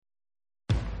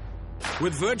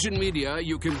With Virgin Media,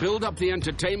 you can build up the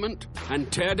entertainment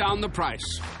and tear down the price.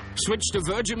 Switch to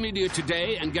Virgin Media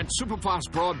today and get superfast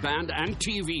broadband and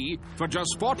TV for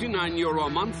just €49 a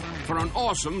month for an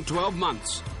awesome 12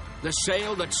 months. The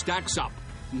sale that stacks up.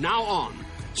 Now on.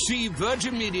 See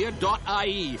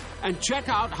virginmedia.ie and check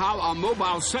out how our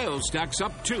mobile sales stacks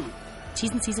up too.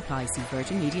 T's and C's apply. See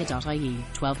virginmedia.ie.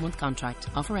 12-month contract.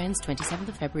 Offer ends 27th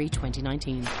of February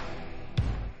 2019.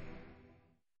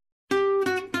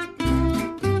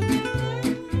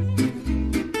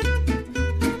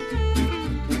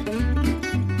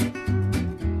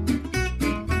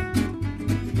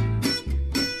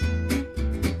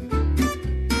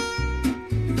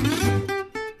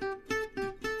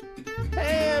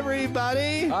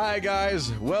 Hi,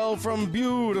 guys. Well, from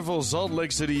beautiful Salt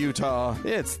Lake City, Utah,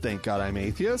 It's Thank God I'm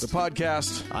Atheist. the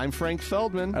podcast, I'm Frank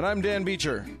Feldman. and I'm Dan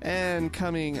Beecher. And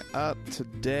coming up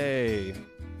today...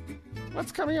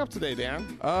 What's coming up today,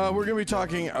 Dan? We're going to be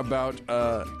talking about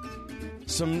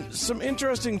some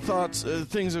interesting thoughts,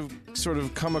 things have sort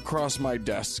of come across my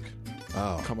desk.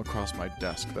 Oh. Come across my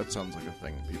desk. That sounds like a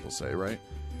thing people say, right?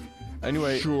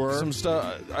 Anyway, Sure. some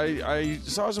stuff. I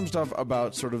saw some stuff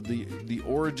about sort of the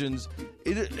origins.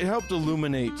 It helped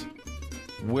illuminate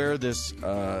where this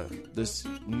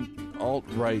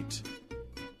alt-right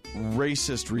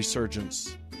racist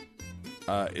resurgence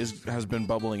has been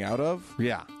bubbling out of.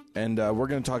 Yeah. And we're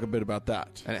going to talk a bit about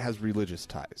that. And it has religious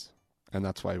ties. And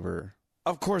that's why we're...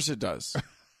 Of course it does.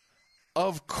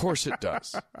 Of course it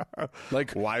does.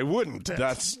 Like, Why wouldn't it?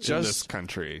 That's in just- this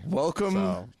country.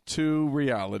 welcome to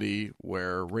reality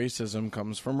where racism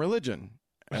comes from religion,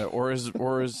 or is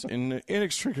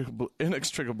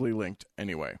inextricably linked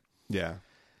anyway. Yeah.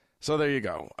 So there you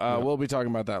go. We'll be talking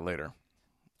about that later.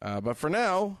 But for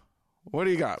now, what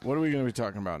do you got? What are we going to be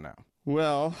talking about now?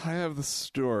 Well, I have the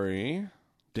story,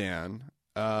 Dan,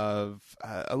 of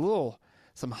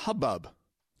some hubbub.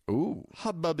 Ooh,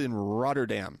 Hubbub in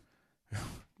Rotterdam.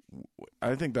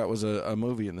 I think that was a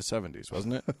movie in the 70s,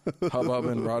 wasn't it? Hubbub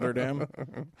in Rotterdam.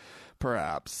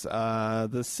 Perhaps.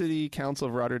 The City Council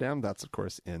of Rotterdam, that's of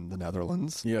course in the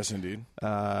Netherlands, Yes, indeed.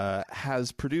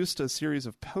 has produced a series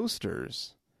of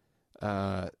posters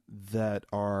that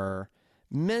are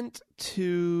meant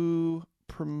to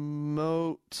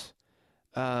promote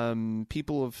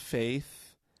people of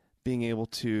faith being able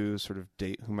to sort of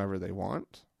date whomever they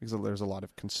want, because there's a lot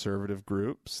of conservative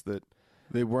groups that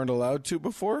They weren't allowed to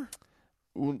before?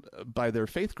 by their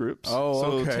faith groups. Oh, so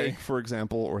okay. take, for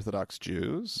example, Orthodox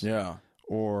Jews Yeah.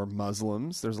 or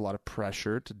Muslims. There's a lot of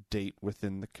pressure to date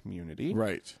within the community.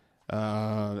 Right.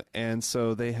 And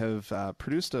so they have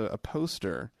produced a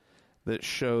poster that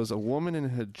shows a woman in a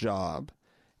hijab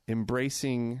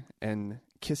embracing and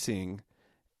kissing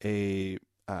a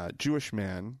Jewish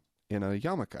man in a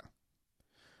yarmulke.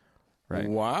 Right.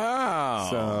 Wow.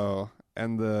 So,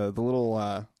 and the little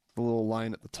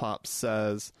line at the top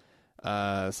says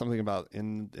something about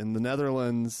in the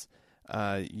Netherlands,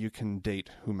 you can date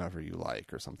whomever you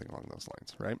like, or something along those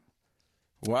lines, right?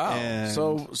 Wow. And-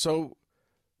 So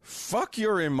fuck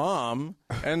your imam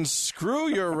and screw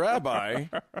your rabbi.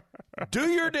 Do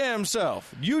your damn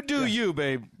self. You do you,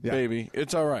 baby.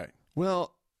 It's all right.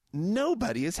 Well,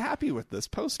 nobody is happy with this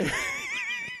poster.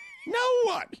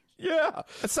 No one. Yeah.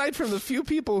 Aside from the few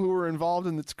people who were involved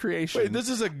in its creation. Wait, this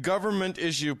is a government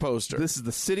issue poster. This is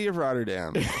the city of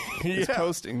Rotterdam is Yeah.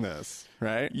 posting this,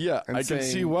 right? Yeah, And I can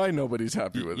saying see why nobody's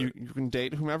happy with you it. can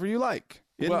date whomever you like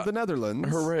in Well, the Netherlands.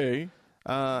 Hooray.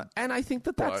 And I think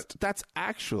that's But- that's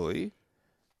actually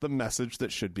the message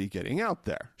that should be getting out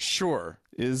there. Sure.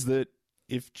 Is that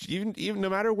if even no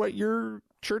matter what your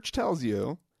church tells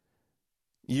you,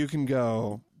 you can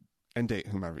go and date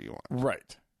whomever you want,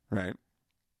 Right. right?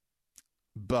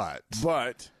 But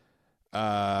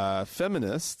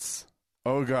feminists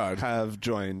Oh, God. have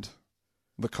joined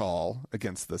the call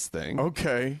against this thing.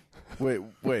 Okay. Wait.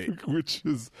 Which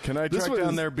is Can I This track one down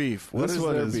is- their beef? What this is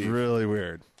one their is beef? really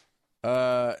weird.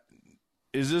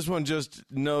 Is this one just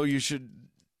no? You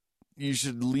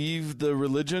should leave the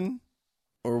religion,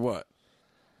 or what?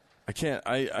 I can't.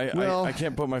 Well- I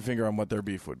can't put my finger on what their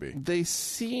beef would be. They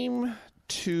seem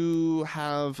to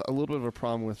have a little bit of a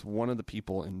problem with one of the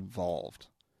people involved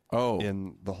Oh,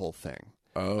 in the whole thing.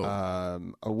 oh,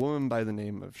 A woman by the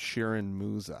name of Shirin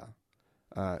Musa,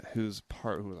 who was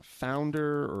a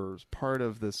founder or was part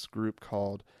of this group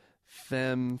called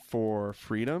Femme for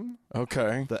Freedom,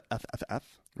 okay, the FFF.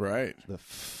 right. The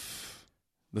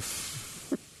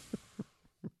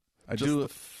I just do.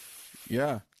 the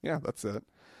Yeah. yeah, that's it.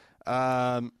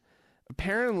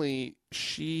 Apparently,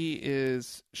 she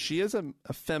is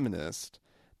a feminist,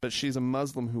 but she's a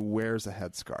Muslim who wears a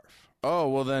headscarf. Oh,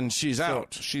 well, then she's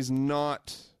out. She's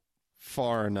not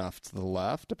far enough to the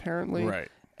left, apparently. Right.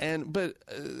 But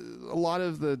a lot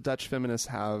of the Dutch feminists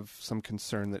have some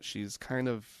concern that she's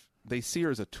they see her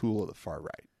as a tool of the far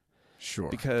right. Sure.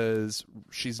 Because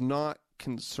she's not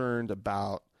concerned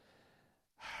about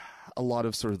a lot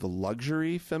of sort of the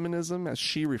luxury feminism, as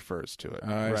she refers to it.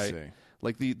 I right? see.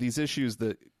 Like these issues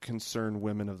that concern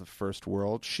women of the first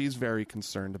world, she's very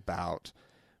concerned about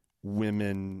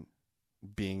women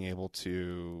being able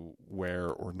to wear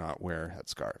or not wear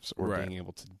headscarves, or Right. being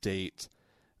able to date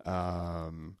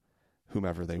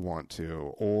whomever they want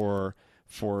to, or,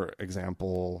 for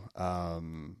example,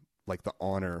 like the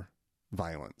honor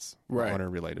violence, Right.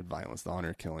 honor-related violence, the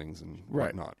honor killings and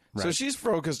Right. whatnot. So she's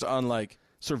focused on like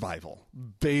survival.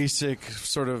 basic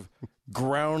sort of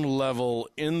ground level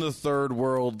in the third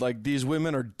world. Like, these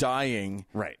women are dying.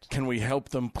 Right. Can we help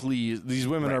them, please? These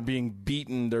women Right. are being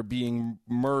beaten. They're being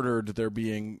murdered. They're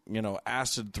being,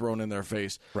 acid thrown in their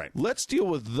face. Right. Let's deal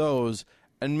with those,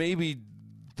 and maybe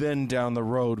then down the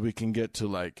road we can get to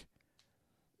like,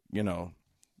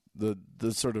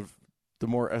 the sort of the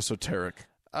more esoteric,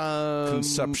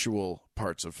 conceptual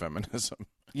parts of feminism.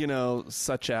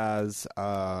 Such as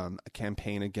a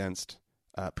campaign against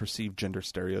perceived gender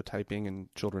stereotyping in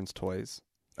children's toys.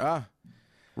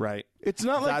 Right. It's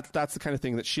not like That's the kind of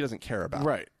thing that she doesn't care about.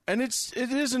 right, and it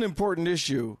is an important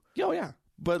issue. Oh, yeah.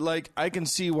 But like, I can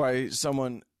see why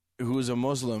someone who is a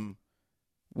Muslim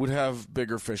would have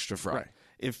bigger fish to fry. Right.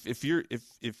 If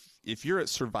you're at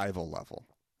survival level,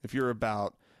 if you're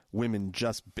about women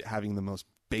just having the most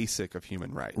basic of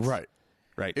human rights, Right.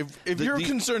 right. If you're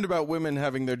concerned about women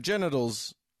having their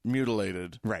genitals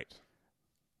mutilated, right,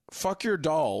 fuck your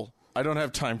doll. I don't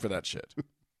have time for that shit.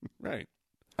 right,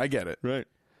 I get it. right.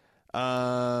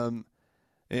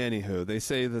 Anywho, they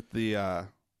say that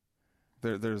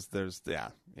there's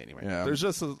anyway. Yeah. There's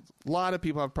just a lot of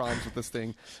people have problems with this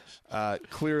thing.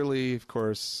 Clearly, of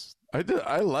course.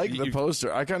 I like the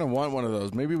poster. I kind of want one of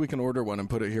those. Maybe we can order one and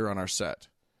put it here on our set.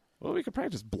 Well, we could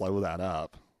probably just blow that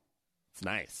up. It's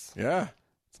nice. Yeah.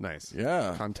 It's nice.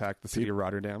 Yeah. Contact the city of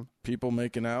Rotterdam People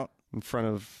making out. in front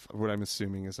of what I'm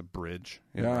assuming is a bridge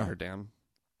in Yeah. Rotterdam.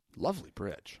 Lovely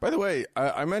bridge. By the way,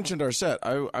 I mentioned our set.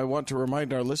 I want to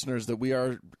remind our listeners that we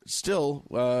are still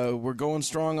we're going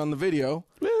strong on the video.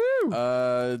 Woo!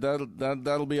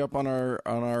 That'll be up on our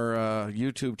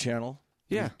YouTube channel.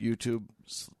 Yeah.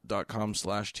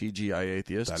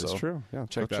 YouTube.com/TGIAtheist. That is true. Yeah,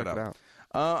 check go that check out. it out.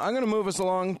 I'm going to move us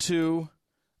along to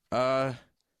a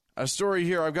story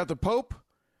here. I've got the Pope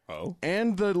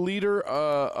and the leader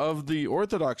of the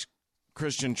Orthodox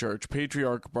Christian Church,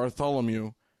 Patriarch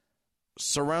Bartholomew,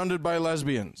 surrounded by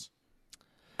lesbians.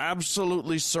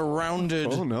 Absolutely surrounded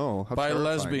Oh no! How by terrifying.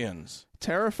 lesbians.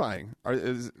 Terrifying.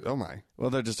 Oh my. Well,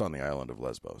 they're just on the island of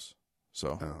Lesbos.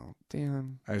 So Oh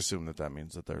damn! I assume that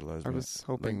means that they're lesbians. I was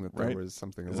hoping that there right? was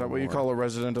something. Is that what you call a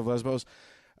resident of Lesbos?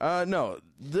 No,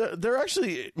 they're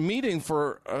actually meeting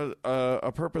for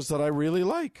a purpose that I really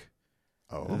like.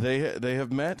 Oh, They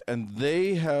have met, and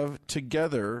they have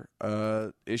together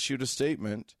issued a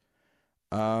statement,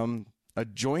 a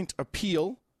joint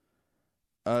appeal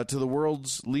to the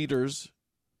world's leaders,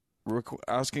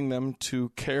 asking them to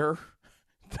care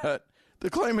that the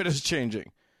climate is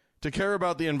changing, to care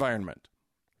about the environment.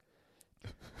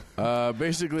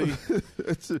 Basically,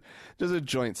 it's just a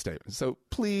joint statement. So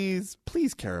please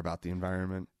care about the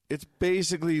environment. it's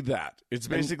basically that. It's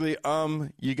basically,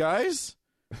 you guys,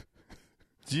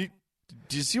 do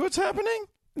you see what's happening?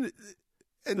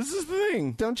 This is the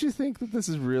thing. Don't you think that this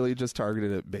is really just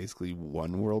targeted at basically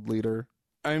one world leader?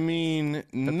 I mean,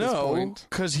 no, point?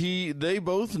 because they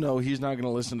both know he's not going to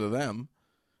listen to them.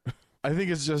 I think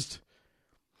it's just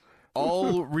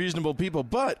all reasonable people.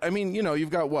 But, I mean, you've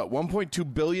got,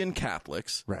 1.2 billion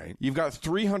Catholics. Right. You've got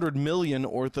 300 million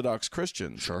Orthodox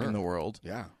Christians in the world.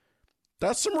 Yeah,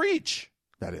 That's some reach.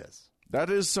 that is. That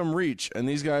is some reach. And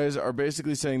these guys are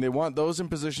basically saying they want those in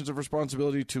positions of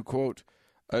responsibility to, quote,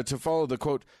 to follow the,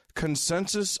 quote,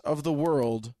 consensus of the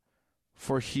world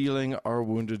for healing our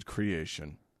wounded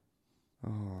creation.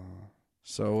 Oh,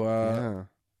 So, yeah.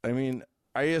 I mean,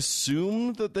 I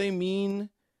assume that they mean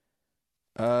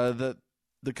that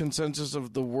the consensus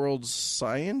of the world's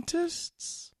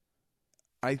scientists.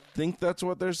 I think that's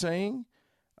what they're saying,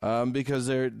 because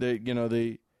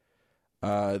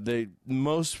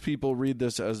most people read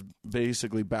this as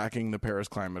basically backing the Paris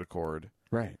Climate Accord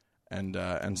Right.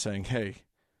 and saying, hey,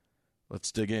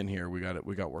 let's dig in here. We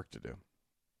got work to do.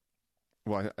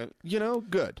 Well,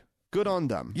 good. Good on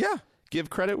them. Yeah, Give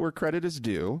credit where credit is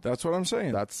due. that's what I'm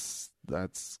saying. That's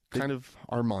kind of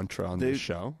our mantra on this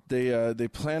show. They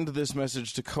planned this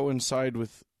message to coincide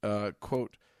with,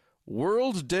 quote,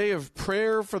 World Day of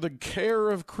Prayer for the Care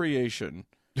of Creation.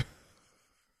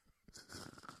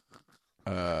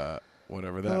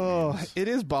 Whatever that means. It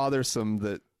is bothersome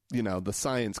that, the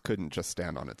science couldn't just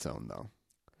stand on its own, though.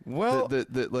 Well,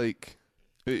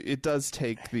 It does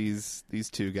take these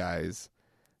two guys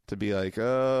to be like,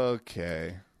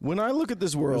 okay. when I look at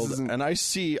this world This isn't- and I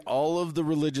see all of the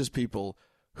religious people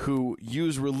who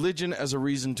use religion as a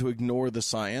reason to ignore the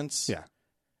science, Yeah.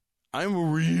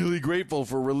 I'm really grateful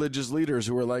for religious leaders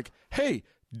who are like, hey,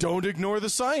 don't ignore the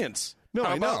science. No,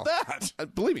 How I know. about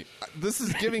that? Believe me, this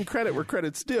is giving credit where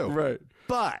credit's due. Right.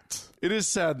 But It is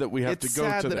sad that we have it's to go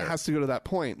sad to that there. it has to go to that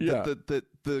point. Yeah. That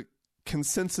the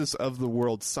consensus of the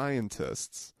world's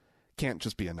scientists can't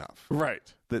just be enough.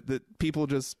 Right. That people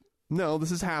just, no,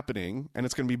 this is happening and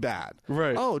it's going to be bad.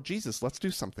 Right. Oh, Jesus, let's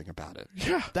do something about it.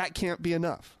 Yeah. That can't be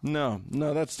enough. No,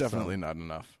 that's definitely not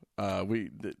enough.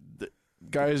 The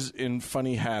guys in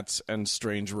funny hats and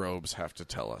strange robes have to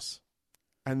tell us.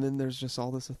 And then there's just all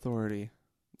this authority.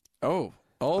 Oh,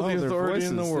 all the their authority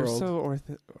in the voices, world.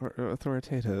 They're so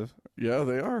authoritative. Yeah,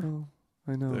 they are. Oh,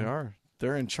 I know. They are.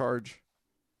 They're in charge.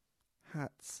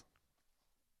 Hats.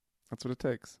 That's what it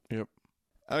takes. Yep.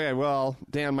 Okay, well,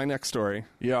 Dan, my next story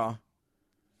Yeah.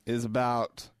 is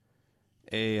about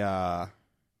a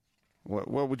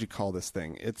what would you call this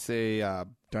thing? It's a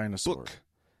Dinosaur. book.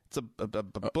 It's a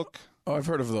book. Oh, I've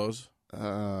heard of those.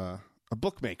 A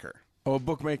bookmaker. Oh, a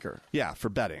bookmaker. Yeah, for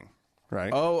betting.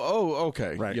 Right. Oh,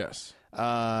 okay. Right. Yes.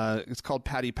 It's called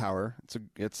Paddy Power.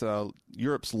 It's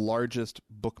Europe's largest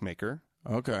bookmaker.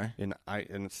 Okay. And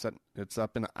it's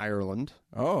up in Ireland,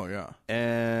 Oh, yeah.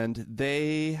 and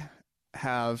they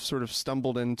have sort of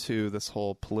stumbled into this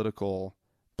whole political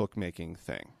bookmaking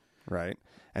thing, right?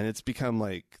 And it's become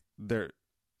like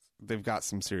they've got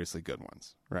some seriously good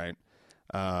ones, right?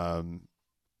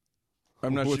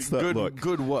 I'm not What's sure. that Good, look?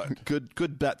 good what?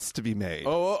 Good bets to be made.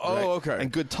 Oh, right? okay.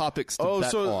 And good topics to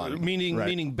bet so on. meaning right?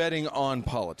 meaning betting on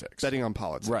politics. betting on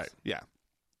politics, Right. Yeah.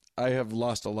 I have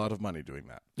lost a lot of money doing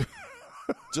that.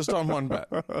 Just on one bet.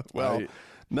 Well,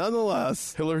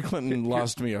 nonetheless, Hillary Clinton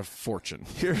lost me a fortune.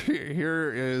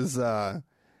 here is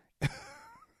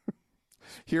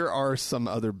here are some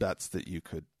other bets that you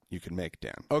could make,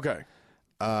 Dan. Okay.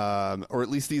 Or at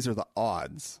least these are the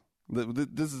odds.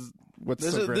 This is what's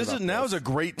so great about Now's a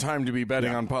great time to be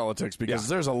betting on politics because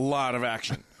Yeah. there's a lot of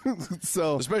action,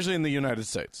 so especially in the United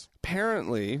States.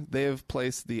 apparently they have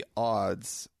placed the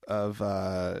odds of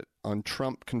on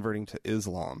Trump converting to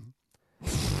Islam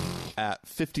at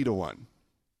 50-1.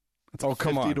 It's Oh,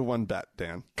 come 50 on. to 1 bet,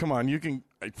 Dan. Come on, you can.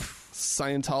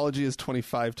 Scientology is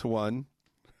 25-1.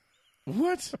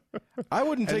 What? I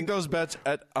wouldn't take those bets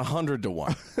at 100 to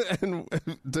 1. And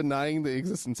denying the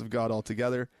existence of God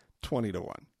altogether,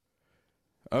 20-1.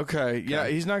 Okay. Yeah,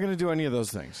 he's not going to do any of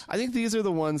those things. I think these are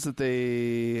the ones that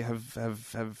they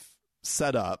have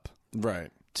set up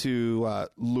Right. to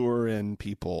lure in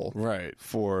people Right.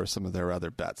 for some of their other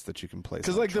bets that you can place.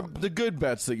 Because on like Trump. the good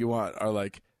bets that you want are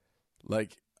like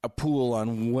a pool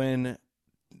on when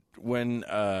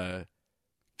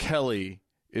Kelly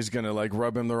is going to like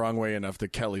rub him the wrong way enough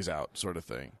that Kelly's out, sort of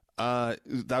thing.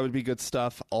 That would be good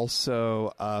stuff.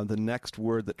 Also, the next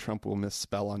word that Trump will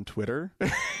misspell on Twitter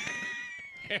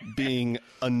being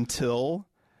until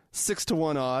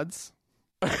 6-1 odds.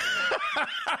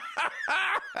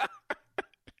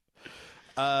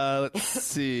 Let's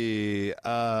see.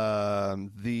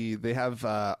 They have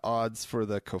odds for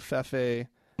the Covfefe,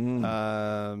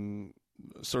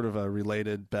 sort of a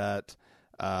related bet.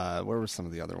 Where were some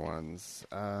of the other ones?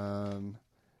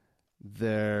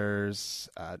 There's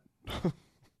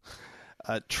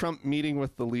Trump meeting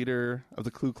with the leader of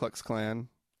the Ku Klux Klan,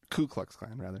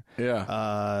 rather.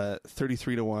 Yeah.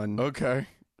 33-1. Okay.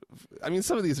 I mean,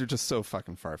 some of these are just so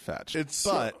fucking far fetched.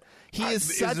 But he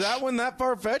is such. Is that one that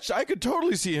far fetched? I could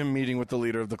totally see him meeting with the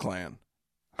leader of the Klan.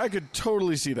 I could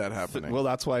totally see that happening. Well,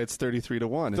 that's why it's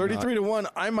 33-1. 33 to 1.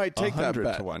 I might take that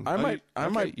bet. 100-1. I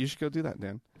might. You should go do that,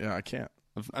 Dan. Yeah, I can't.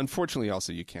 Unfortunately,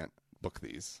 also you can't book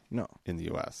these No. in the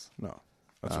U.S. No.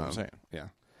 That's what I'm saying. Yeah.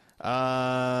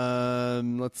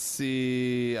 Let's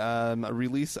see. A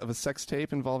release of a sex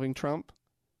tape involving Trump.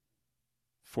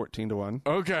 14-1.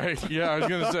 Okay. Yeah, I was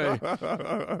going to say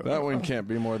that one can't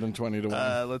be more than 20 to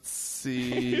 1. Let's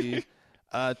see.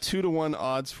 2-1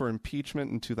 odds for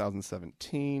impeachment in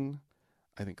 2017.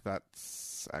 I think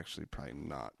that's actually probably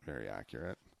not very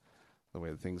accurate, the way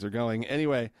that things are going.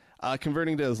 Anyway,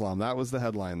 converting to Islam. That was the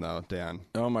headline, though, Dan.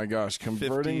 Oh my gosh,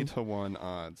 converting 50-1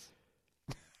 odds.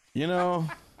 You know.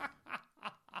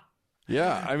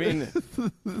 Yeah, I mean,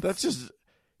 that's just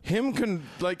him.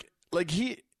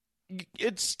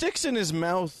 It sticks in his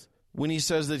mouth when he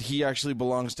says that he actually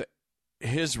belongs to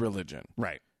his religion.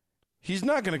 Right. He's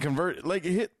not going to convert. Like,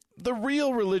 the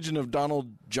real religion of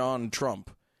Donald John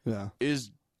Trump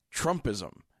is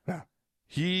Trumpism. Yeah.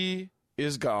 He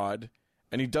is God,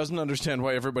 and he doesn't understand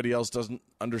why everybody else doesn't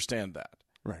understand that.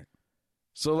 Right.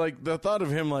 So, like, the thought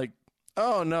of him, like,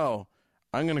 oh, no,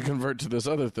 I'm going to convert to this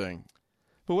other thing.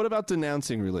 But what about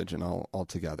denouncing religion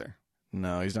altogether?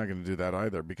 No, he's not going to do that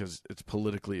either because it's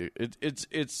politically,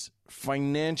 it's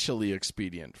financially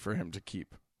expedient for him to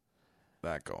keep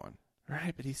that going.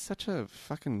 Right, but he's such a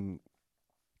fucking,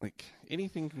 like,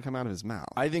 anything can come out of his mouth.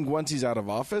 I think once he's out of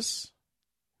office,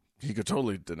 he could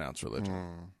totally denounce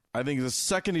religion. I think the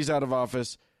second he's out of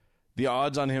office, the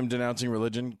odds on him denouncing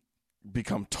religion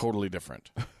become totally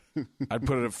different. I'd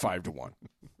put it at 5-1.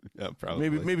 Yeah, probably.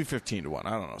 Maybe 15-1. I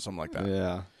don't know, something like that.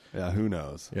 Yeah, who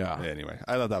knows? Yeah. Anyway,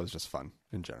 I thought that was just fun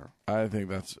in general. I think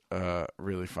that's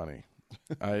really funny.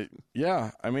 I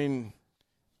mean,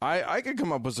 I could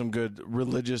come up with some good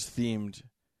religious themed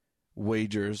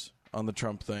wagers on the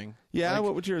Trump thing. Yeah, like,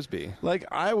 what would yours be? Like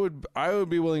I would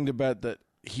be willing to bet that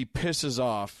he pisses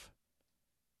off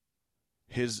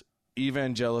his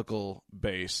evangelical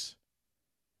base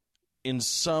in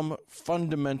some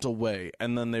fundamental way,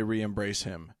 and then they re-embrace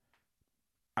him.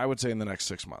 I would say in the next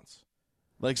 6 months,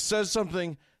 like says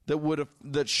something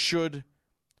that should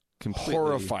Completely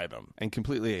horrify them and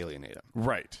completely alienate them.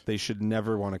 Right. They should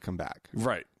never want to come back.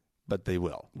 Right. But they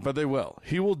will.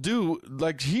 He will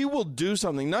do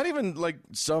something, not even like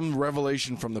some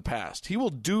revelation from the past. He will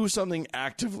do something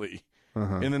actively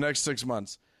in the next 6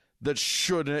 months that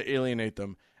should alienate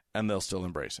them, and they'll still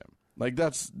embrace him. Like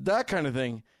that kind of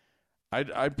thing.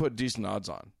 I'd put decent odds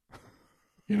on.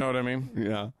 You know what I mean?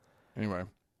 Yeah. Anyway,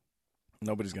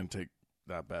 nobody's going to take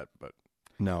that bet, but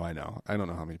no, I know. I don't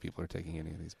know how many people are taking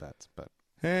any of these bets, but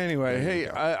anyway, hey,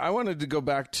 I wanted to go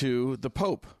back to the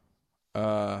Pope.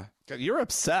 You're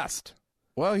obsessed.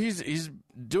 Well, he's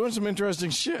doing some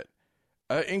interesting shit,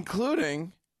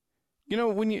 including, you know,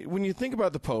 when you think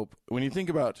about the Pope, when you think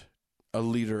about a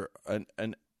leader,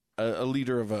 a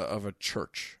leader of a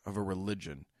church, of a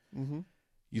religion,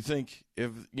 you think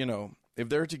if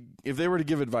they were to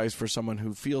give advice for someone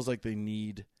who feels like they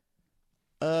need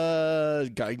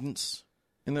guidance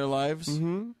in their lives,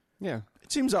 yeah,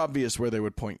 it seems obvious where they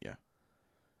would point you,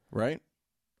 right?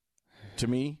 To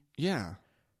me, yeah.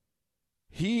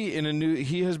 He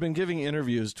has been giving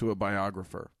interviews to a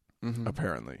biographer,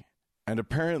 apparently, and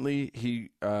apparently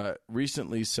he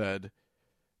recently said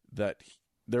that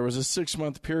there was a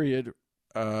 6-month period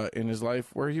in his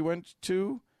life where he went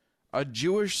to a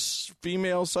Jewish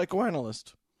female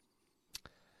psychoanalyst,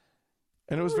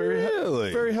 and it was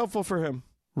very helpful for him.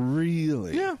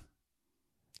 Really? Yeah,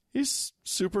 he's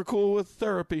super cool with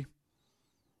therapy.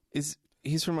 He's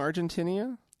from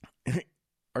Argentina?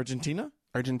 Argentina?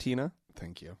 Argentina?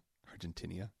 Thank you.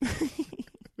 Argentina.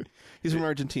 He's from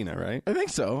Argentina, right? I think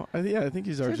so. I think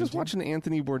he's Argentine. I was just watching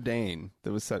Anthony Bourdain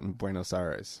that was set in Buenos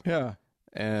Aires. Yeah.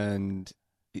 And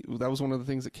that was one of the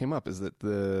things that came up, is that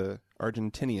the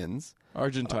Argentines, I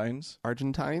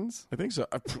think so.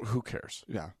 Who cares?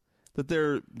 yeah, that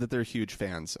they're huge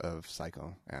fans of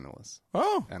psychoanalysis.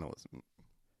 Oh,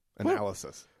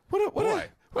 Analysis. What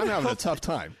I'm having a tough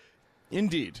time.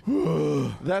 Indeed.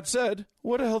 That said,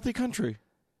 what a healthy country.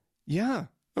 Yeah,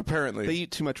 Apparently, they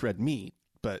eat too much red meat,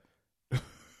 but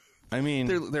I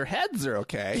mean, their heads are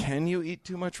okay. Can you eat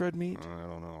too much red meat? I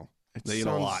don't know. It They eat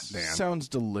a lot, Dan. Sounds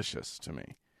delicious to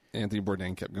me. Anthony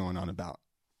Bourdain kept going on about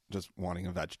just wanting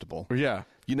a vegetable. Yeah.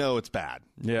 You know it's bad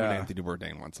Yeah. when Anthony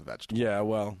Bourdain wants a vegetable. Yeah,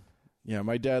 well, yeah,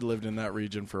 my dad lived in that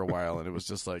region for a while, and it was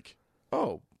just like,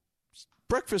 oh,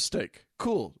 breakfast steak,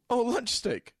 cool. Oh, lunch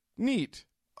steak, neat.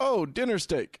 Oh, dinner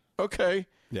steak, okay.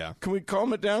 Yeah. Can we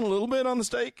calm it down a little bit on the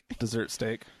steak? Dessert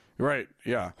steak. Right,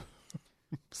 yeah.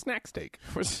 Snack steak.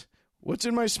 What's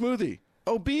in my smoothie?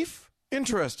 Oh, beef?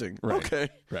 Interesting. Right. Okay.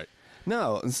 Right.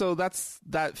 No, and so that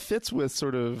fits with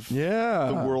sort of Yeah.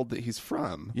 the world that he's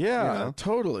from. Yeah, you know?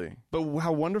 totally. But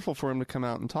how wonderful for him to come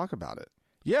out and talk about it.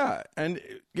 Yeah, and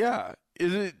yeah,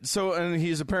 and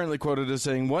he's apparently quoted as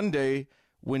saying, one day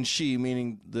when she,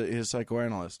 meaning his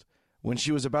psychoanalyst, when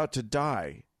she was about to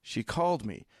die, she called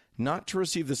me, not to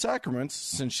receive the sacraments,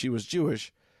 since she was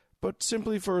Jewish, but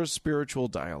simply for a spiritual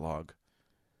dialogue.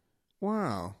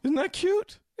 Wow. Isn't that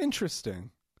cute? Interesting.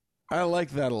 I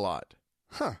like that a lot.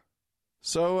 Huh.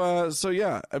 So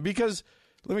yeah, because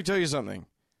let me tell you something.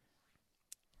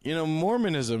 You know,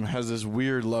 Mormonism has this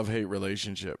weird love-hate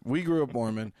relationship. We grew up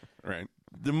Mormon. Right.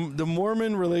 The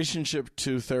Mormon relationship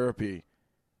to therapy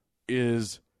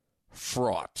is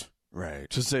fraught, Right.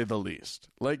 to say the least.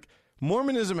 Like,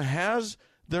 Mormonism has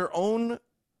their own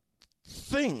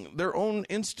thing, their own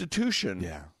institution.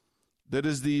 Yeah. That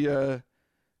is that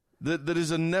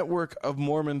is a network of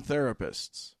Mormon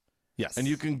therapists. Yes. And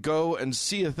you can go and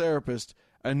see a therapist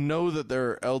and know that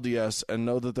they're LDS and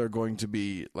know that they're going to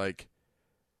be like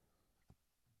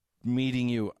meeting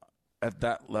you at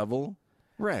that level.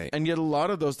 Right. And yet a lot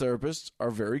of those therapists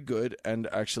are very good and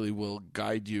actually will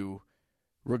guide you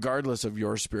regardless of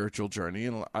your spiritual journey.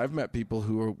 And I've met people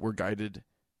who were guided,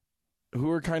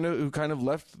 who kind of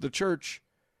left the church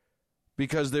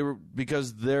because their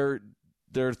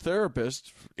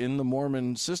therapist in the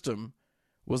Mormon system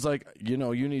was like, you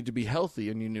need to be healthy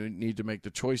and you need to make the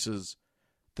choices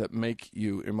that make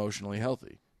you emotionally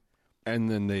healthy. And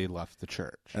then they left the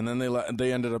church. And then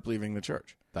they ended up leaving the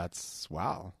church. That's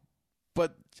wow.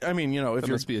 But I mean, if That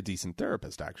you're must be a decent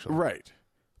therapist, actually. right,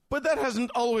 but that hasn't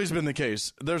always been the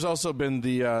case. There's also been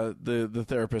the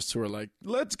therapists who are like,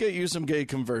 let's get you some gay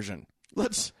conversion.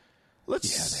 Let's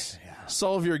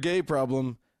solve your gay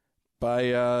problem by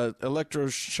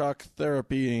electroshock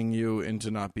therapying you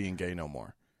into not being gay no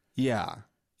more. Yeah.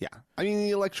 Yeah. I mean,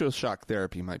 the electroshock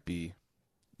therapy might be...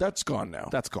 That's gone now.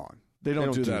 That's gone. They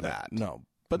don't do that. that. No,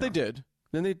 but they did.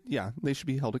 Then they should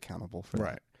be held accountable for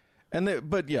Right.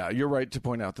 But yeah, you're right to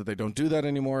point out that they don't do that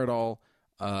anymore at all,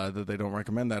 that they don't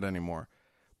recommend that anymore.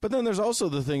 But then there's also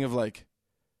the thing of like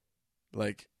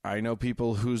I know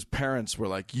people whose parents were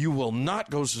like, you will not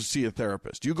go to see a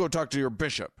therapist. You go talk to your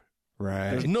bishop. that. Right.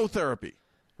 There's no therapy.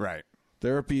 Right.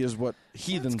 Therapy is what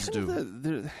heathens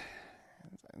do.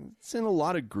 It's in a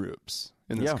lot of groups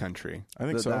in this country. I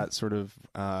think so. That sort of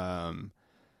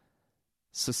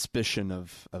suspicion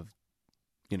of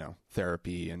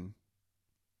therapy and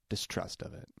distrust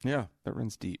of it. Yeah. That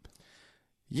runs deep.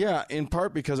 Yeah, in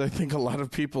part because I think a lot of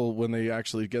people, when they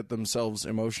actually get themselves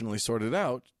emotionally sorted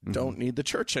out, don't need the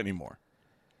church anymore.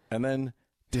 And then,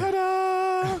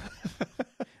 ta-da!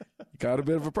 Got a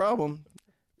bit of a problem.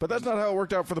 But that's not how it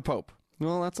worked out for the Pope.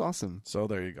 Well, that's awesome. So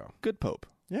there you go. Good Pope.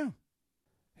 Yeah.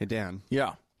 Hey, Dan.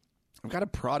 Yeah. I've got a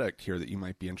product here that you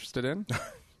might be interested in.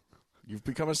 You've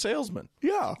become a salesman.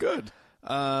 Yeah. Good.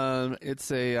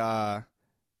 It's a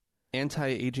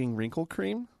anti-aging wrinkle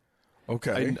cream.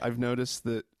 Okay. I've noticed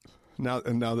that now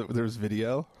that there's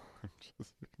video.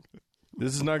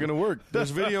 This is not going to work.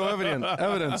 There's video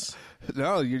evidence.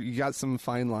 No, you got some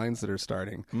fine lines that are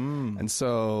starting. And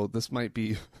so this might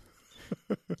be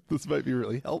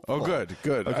really helpful. Oh, good.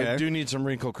 Okay. I do need some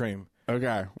wrinkle cream.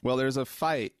 Okay. Well, there's a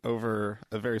fight over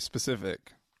a very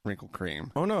specific wrinkle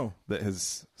cream Oh, no. that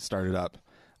has started up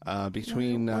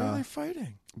between Why are they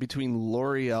fighting? between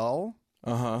L'Oreal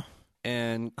Uh-huh.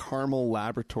 and Carmel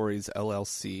Laboratories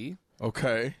LLC.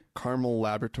 Okay. Carmel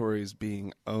Laboratories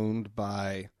being owned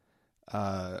by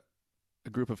a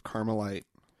group of Carmelite.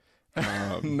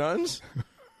 Nuns?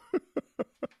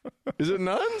 Is it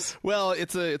nuns? Well,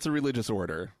 it's a religious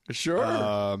order.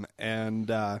 Sure. And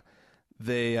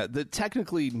they're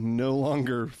technically no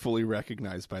longer fully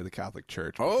recognized by the Catholic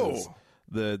Church. because Oh.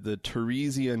 the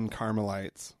Teresian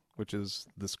Carmelites, which is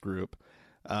this group,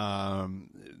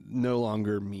 no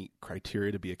longer meet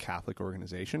criteria to be a Catholic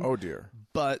organization. Oh, dear.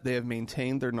 But they have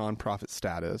maintained their nonprofit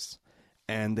status,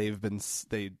 and they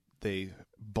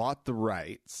bought the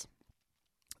rights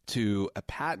to a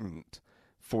patent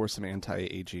for some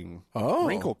anti-aging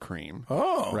wrinkle cream.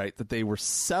 Oh. Right, that they were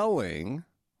selling,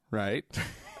 right,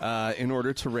 in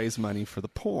order to raise money for the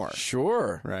poor.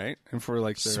 Sure. Right, and for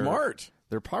like Smart.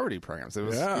 their poverty programs. It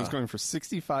was going for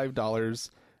 $65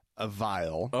 a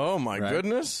vial. Oh, my Right.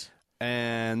 goodness.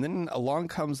 And then along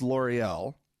comes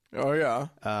L'Oreal, Oh,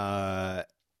 yeah.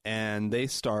 and they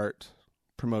start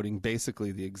promoting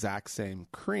basically the exact same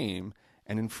cream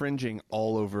and infringing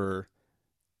all over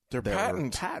Their their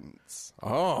patent. patents.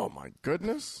 Oh, my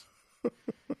goodness.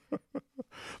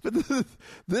 But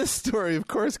this story, of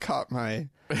course, caught my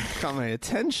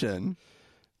attention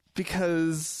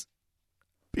because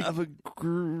of a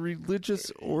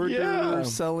religious order Yeah.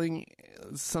 selling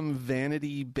some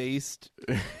vanity-based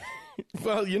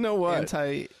Well, you know what?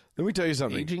 anti-aging Let me tell you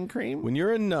something. cream. When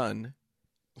you're a nun,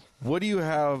 what do you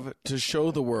have to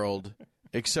show the world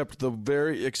except the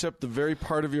very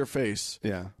part of your face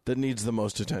Yeah, that needs the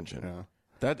most attention?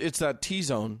 yeah, It's that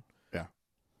T-zone. yeah.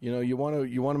 You want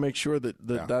to make sure that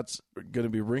Yeah. that's going to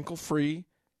be wrinkle free,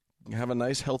 have a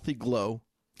nice healthy glow.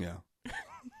 Yeah,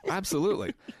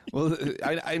 absolutely. Well,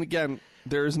 I again,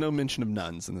 there is no mention of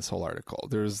nuns in this whole article.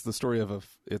 There's the story of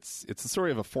it's the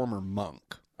story of a former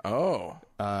monk Oh,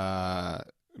 by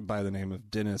the name of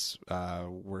Dennis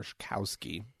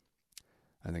Wershkowski.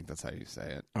 I think that's how you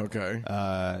say it. okay.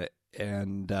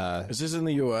 And Is this in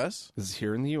the U.S.? this is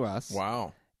here in the U.S.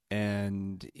 Wow.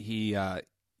 And he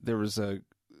there was a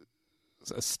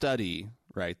a study,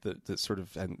 right, that sort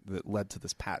of and that led to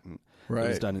this patent. That was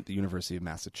Right. done at the University of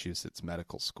Massachusetts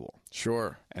Medical School.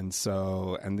 Sure. And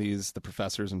so, the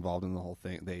professors involved in the whole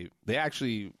thing, they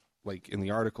actually, like, in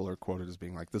the article are quoted as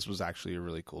being like, this was actually a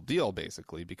really cool deal,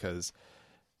 basically, because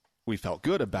we felt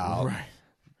good about, Right.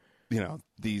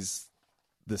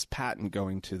 this patent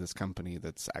going to this company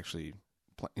that's actually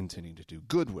intending to do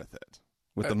good with it,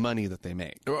 with the money that they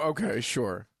make. Okay,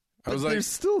 sure. I But was like, there's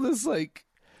still this, like,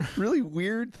 really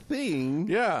weird thing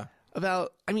yeah.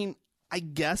 about, I mean, I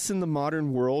guess in the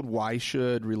modern world, why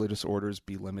should religious orders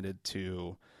be limited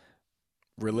to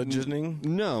Religioning?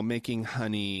 making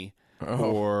honey Oh.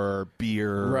 or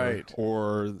beer, Right.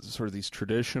 or sort of these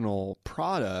traditional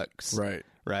products, Right.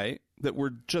 that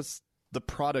were just the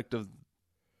product of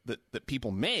that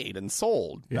people made and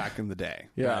sold back in the day,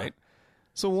 Yeah. right?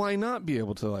 So why not be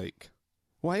able to, like,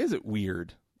 why is it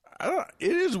weird? It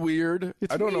is weird.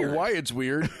 It's I don't weird. know why it's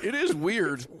weird. It is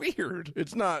weird. Weird.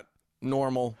 It's not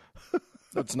normal.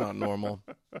 That's not normal.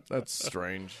 That's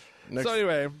strange. Next, So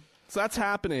anyway, that's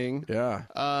happening. yeah.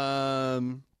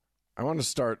 I want to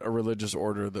start a religious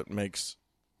order that makes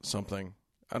something.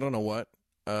 I don't know what.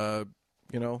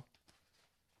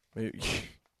 Maybe,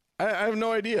 I have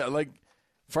no idea. Like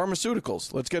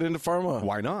pharmaceuticals. Let's get into pharma.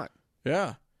 Why not?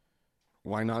 Yeah.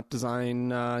 Why not design,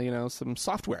 some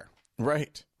software,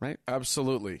 Right. right?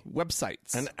 Absolutely.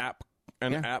 Websites. An app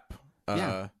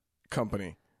Yeah.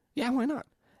 company. Yeah, why not?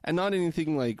 And not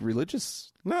anything like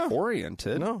religious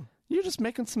oriented. No. You're just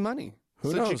making some money.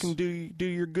 Who so that you knows? can do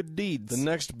your good deeds. The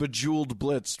next Bejeweled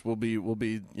Blitz will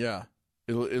be yeah.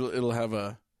 It'll have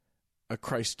a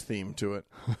Christ theme to it.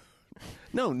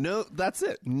 No, that's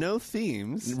it. No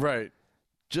themes. Right.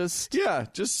 Just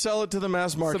Just sell it to the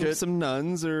mass market. some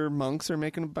nuns or monks are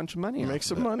making a bunch of money. Make off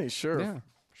some of it. money, sure. Yeah.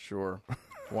 Sure.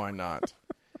 Why not?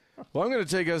 Well, I'm going to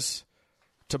take us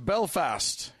to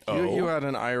Belfast. You had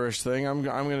an Irish thing. I'm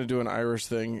going to do an Irish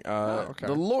thing. Okay.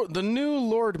 The new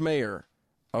Lord Mayor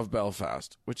of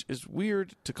Belfast, which is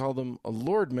weird to call them a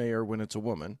Lord Mayor when it's a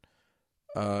woman.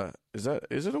 Is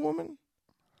it a woman?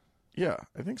 Yeah,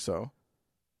 I think so.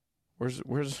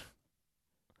 Where's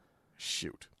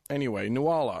shoot. Anyway,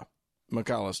 Nuala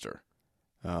McAllister.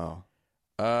 Oh,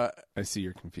 I see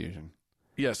your confusion.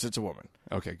 Yes, it's a woman.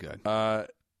 Okay, good.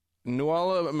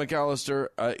 Nuala McAllister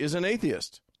is an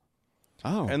atheist.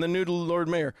 Oh, And the new Lord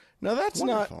Mayor. Now that's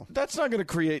Wonderful. not going to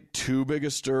create too big a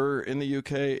stir in the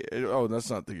UK. Oh, that's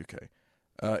not the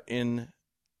UK. In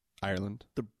Ireland.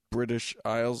 the British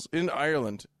Isles, in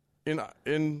Ireland,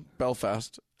 in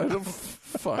Belfast. I don't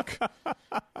fuck.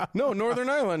 No, Northern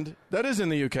Ireland. That is in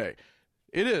the UK.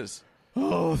 It is.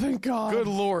 Oh, thank God. Good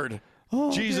Lord.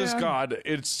 Oh, Jesus man. God.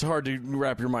 It's hard to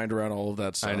wrap your mind around all of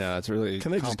that stuff. I know, it's really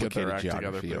Can they just get their complicated act together,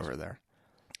 geography please? over there.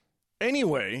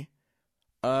 Anyway,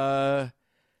 an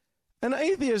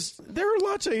atheist, there are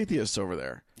lots of atheists over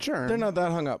there. Sure. They're not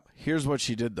that hung up. Here's what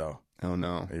she did, though. Oh,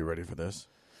 no. Are you ready for this?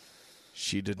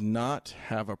 She did not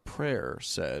have a prayer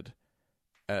said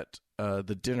at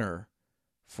the dinner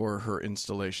for her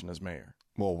installation as mayor.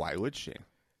 Well, why would she?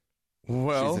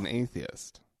 Well, She's an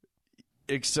atheist.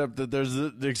 except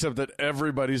that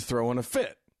everybody's throwing a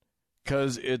fit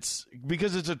because it's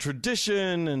a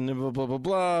tradition and blah blah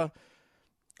blah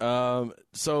blah.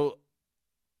 So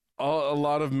a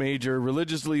lot of major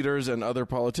religious leaders and other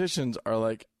politicians are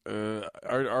like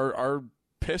are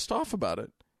pissed off about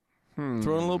it, throwing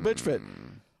a little bitch fit.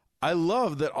 I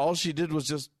love that all she did was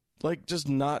just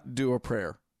not do a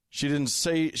prayer. She didn't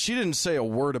say a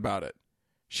word about it.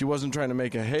 She wasn't trying to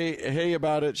make a hey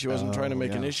about it. She wasn't trying to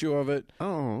make an issue of it.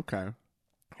 Oh, okay.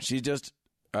 She just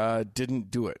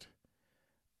didn't do it.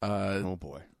 Oh,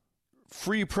 boy.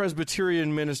 Free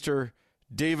Presbyterian minister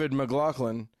David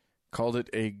McLaughlin called it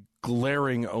a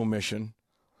glaring omission.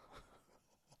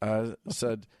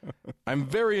 Said, "I'm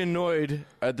very annoyed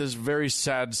at this very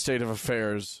sad state of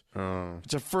affairs.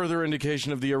 It's a further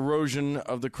indication of the erosion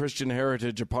of the Christian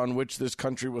heritage upon which this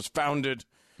country was founded."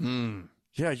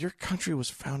 Yeah, your country was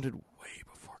founded way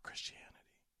before Christianity.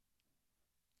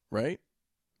 Right?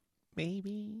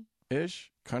 Maybe.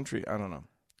 Ish? Country? I don't know.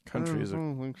 Country is I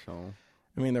don't think so.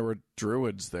 I mean, there were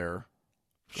druids there.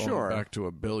 Going Sure. back to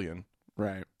 1 billion.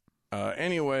 Right.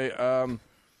 Anyway,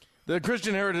 the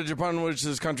Christian heritage upon which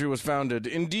this country was founded.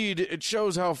 Indeed, it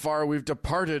shows how far we've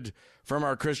departed from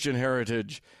our Christian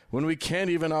heritage when we can't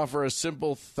even offer a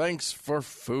simple thanks for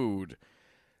food.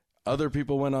 Other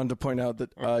people went on to point out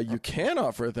that you can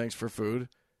offer a thanks for food.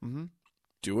 Mm-hmm.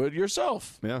 Do it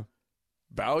yourself. Yeah.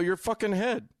 Bow your fucking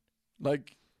head.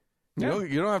 Like, you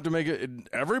don't have to make it.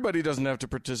 Everybody doesn't have to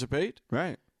participate.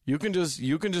 Right. You can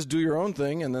just do your own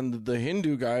thing, and then the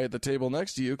Hindu guy at the table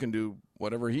next to you can do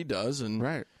whatever he does, and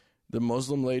Right. the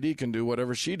Muslim lady can do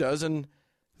whatever she does, and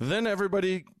then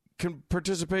everybody can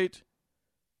participate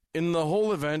in the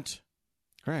whole event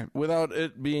Right. without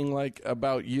it being like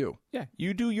about you. Yeah.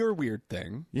 You do your weird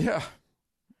thing, Yeah,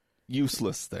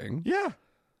 useless thing. yeah.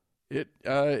 It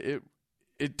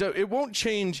won't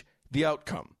change the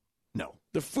outcome. No.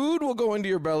 The food will go into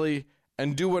your belly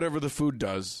and do whatever the food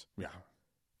does. Yeah.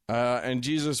 And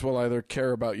Jesus will either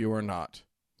care about you or not.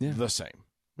 Yeah. The same.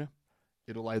 Yeah.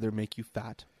 It'll either make you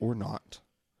fat or not.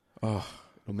 Oh,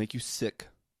 It'll make you sick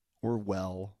or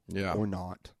well yeah. or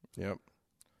not. Yep.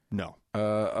 No.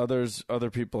 Other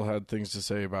people had things to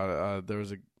say about it. There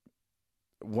was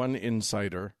one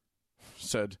insider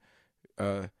said,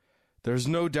 "There's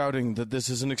no doubting that this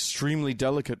is an extremely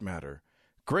delicate matter.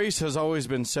 Grace has always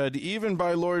been said, even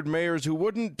by Lord Mayors who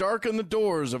wouldn't darken the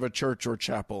doors of a church or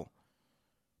chapel."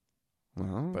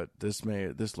 Well, But this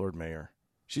Lord Mayor,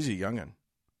 she's a youngin'.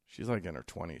 She's like in her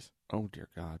 20s. oh, dear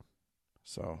God.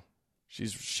 So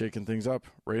she's shaking things up,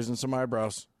 raising some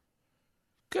eyebrows.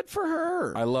 Good for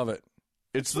her. I love it.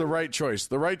 It's the right choice.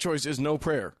 The right choice is no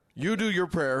prayer. You do your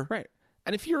prayer. Right.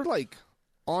 And if you're like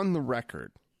on the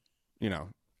record,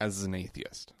 as an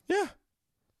atheist, Yeah.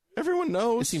 Everyone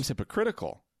knows. it seems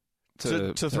hypocritical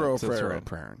To throw a prayer in.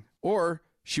 prayer in. Or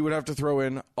she would have to throw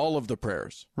in all of the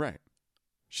prayers. Right.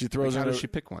 She throws How in. does she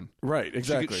pick one? Right,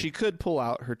 exactly. She could pull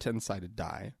out her 10-sided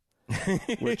die,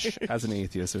 which, as an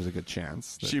atheist, there's a good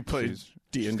chance that She played she's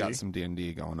D&D. got some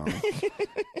D&D going on.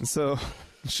 And so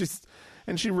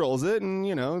she rolls it, and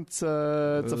it's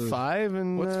a 5.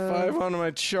 And What's 5 on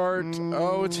my chart?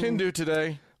 Oh, it's Hindu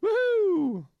today.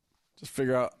 Woohoo! Just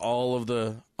figure out all of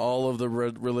the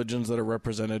religions that are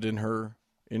represented in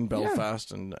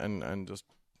Belfast, and just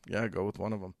go with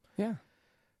one of them. Yeah.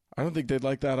 I don't think they'd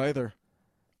like that either.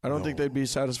 I don't think they'd be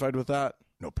satisfied with that.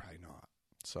 No, probably not.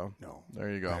 So No. there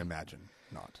you go. I imagine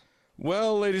not.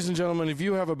 Well, ladies and gentlemen, if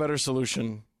you have a better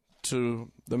solution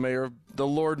to the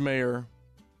Lord Mayor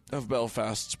of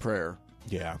Belfast's prayer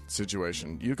Yeah.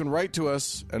 situation, you can write to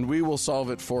us and we will solve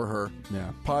it for her.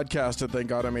 Yeah. Podcast at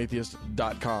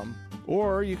thankgodimatheist.com.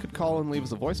 Or you could call and leave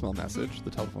us a voicemail message. The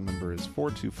telephone number is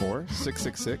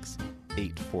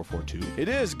 424-666-8442. It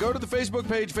is. Go to the Facebook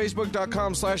page,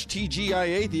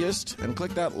 facebook.com/TGIAtheist, and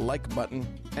click that like button.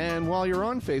 And while you're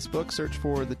on Facebook, search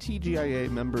for the TGIA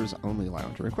Members Only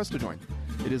Lounge and request to join.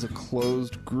 It is a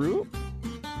closed group,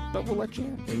 but we'll let you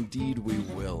in. Indeed, we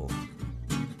will.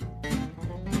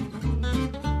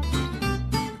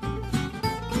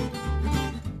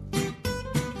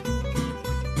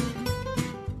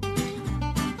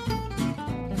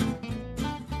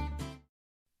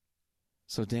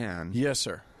 So Dan, Yes,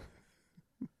 sir.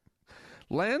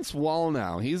 Lance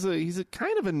Wallnow, he's a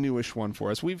kind of a newish one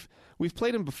for us. We've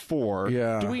played him before.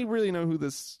 Yeah. Do we really know who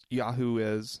this Yahoo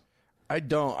is? I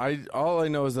don't. All I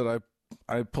know is that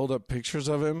I pulled up pictures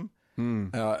of him,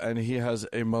 and he has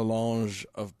a melange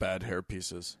of bad hair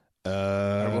pieces.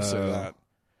 I will say that.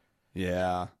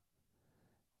 Yeah.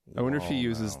 I wonder if he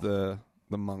uses Wallnow.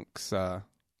 the monk's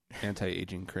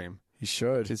anti-aging cream. He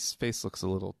should. His face looks a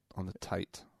little on the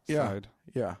tight Yeah. side.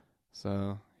 Yeah.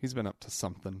 So he's been up to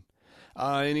something.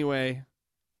 Anyway,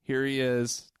 here he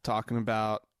is talking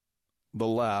about the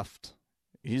left.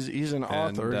 He's an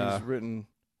author. And, He's written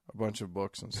a bunch of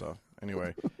books and stuff.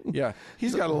 Anyway, yeah,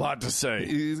 he's got a lot to say.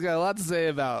 He's got a lot to say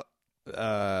about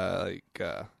what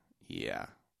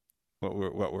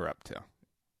we're up to.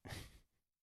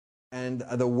 And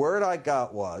the word I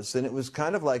got was, and it was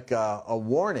kind of like a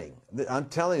warning. I'm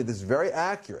telling you, this is very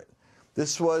accurate.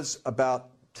 This was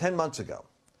about 10 months ago.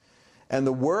 And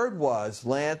the word was,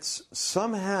 Lance,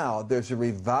 somehow there's a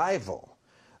revival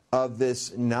of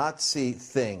this Nazi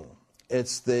thing.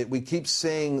 We keep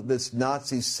seeing this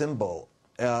Nazi symbol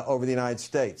over the United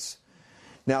States.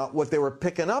 Now, what they were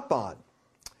picking up on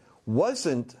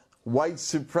wasn't white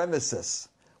supremacists.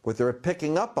 What they were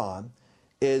picking up on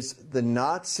is the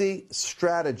Nazi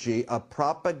strategy of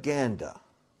propaganda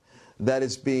that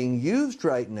is being used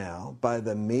right now by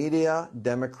the media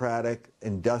democratic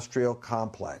industrial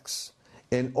complex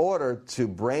in order to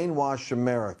brainwash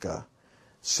America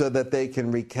so that they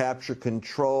can recapture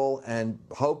control and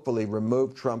hopefully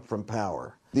remove Trump from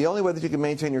power. The only way that you can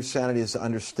maintain your sanity is to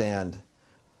understand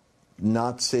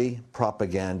Nazi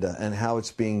propaganda and how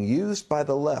it's being used by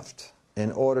the left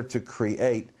in order to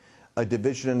create a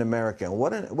division in America. And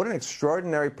what an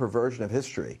extraordinary perversion of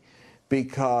history,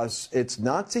 because it's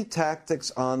Nazi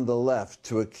tactics on the left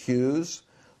to accuse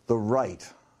the right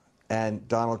and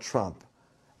Donald Trump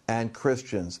and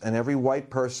Christians and every white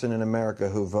person in America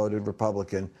who voted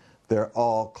Republican they're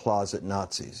all closet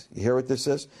Nazis. You hear what this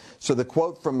is? So the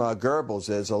quote from Goebbels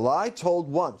is, "A lie told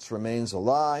once remains a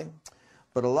lie,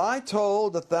 but a lie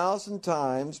told 1,000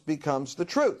 times becomes the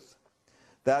truth."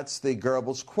 That's the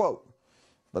Goebbels quote.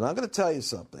 But I'm going to tell you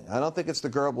something. I don't think it's the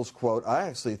Goebbels quote. I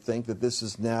actually think that this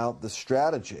is now the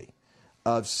strategy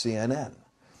of CNN,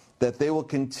 that they will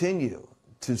continue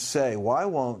to say, why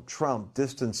won't Trump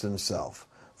distance himself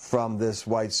from this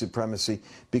white supremacy?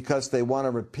 Because they want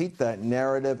to repeat that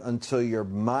narrative until your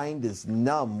mind is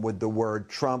numb with the word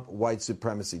Trump, white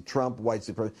supremacy, Trump, white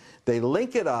supremacy. They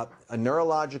link it up. A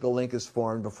neurological link is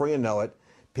formed. Before you know it,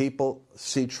 people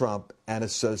see Trump and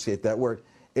associate that word.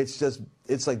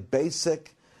 It's like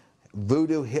basic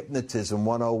voodoo hypnotism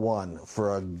 101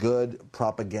 for a good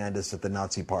propagandist at the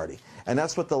Nazi Party. And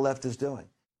that's what the left is doing.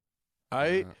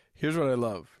 Here's what I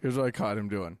love. Here's what I caught him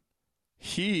doing.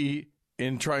 He,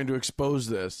 in trying to expose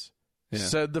this,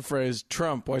 said the phrase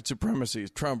Trump, white supremacy,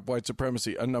 Trump, white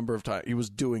supremacy a number of times. He was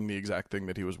doing the exact thing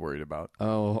that he was worried about.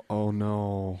 Oh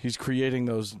no. He's creating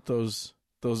those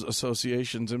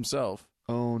associations himself.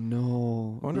 Oh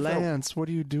no. Lance, what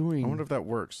are you doing? I wonder if that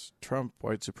works. Trump,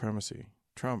 white supremacy.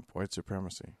 Trump, white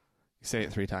supremacy. You say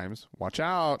it 3 times. Watch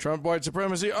out. Trump, white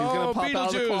supremacy. He's gonna pop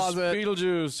out of the closet.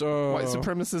 Beetlejuice. Oh. White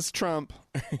supremacist Trump.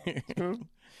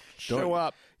 Show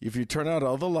up. If you turn out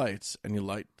all the lights and you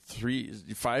light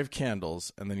 5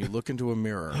 candles and then you look into a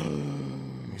mirror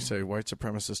and you say, white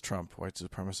supremacist Trump, white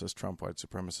supremacist Trump, white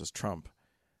supremacist Trump.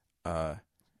 I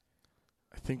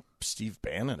think Steve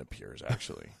Bannon appears,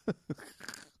 actually.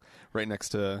 Right next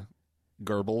to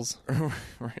Goebbels.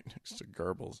 Right next to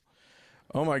Goebbels.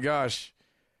 Oh, my gosh.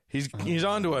 He's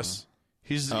onto us.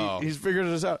 He's figured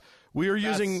us out.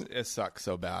 It sucks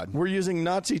so bad. We're using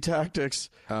Nazi tactics.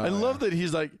 I love that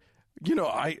he's like,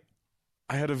 I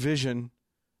had a vision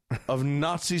of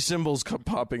Nazi symbols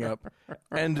popping up,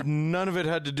 and none of it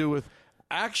had to do with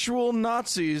actual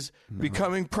Nazis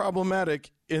becoming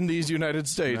problematic in these United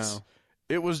States. No.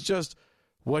 It was just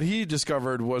what he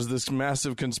discovered was this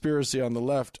massive conspiracy on the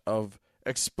left of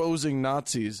exposing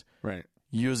Nazis. Right.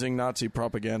 Using Nazi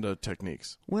propaganda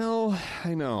techniques. Well,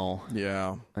 I know.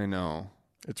 Yeah. I know.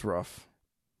 It's rough.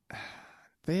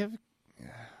 They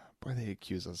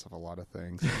accuse us of a lot of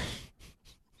things.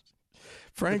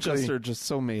 Frankly, they're just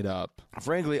so made up.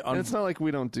 Frankly, and it's not like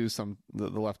we don't do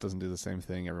the left doesn't do the same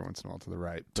thing every once in a while to the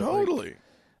right. But totally.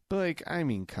 I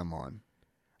mean, come on.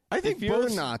 I think if you're a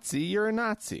Nazi, you're a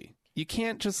Nazi. You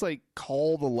can't just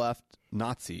call the left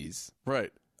Nazis.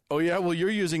 Right. Oh, yeah, well, you're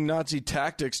using Nazi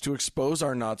tactics to expose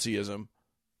our Nazism.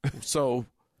 So,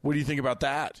 what do you think about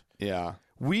that? Yeah.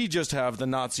 We just have the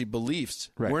Nazi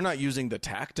beliefs. Right. We're not using the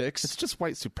tactics. It's just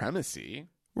white supremacy.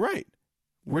 Right.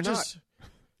 We're just...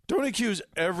 Don't accuse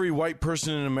every white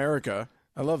person in America.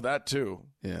 I love that, too.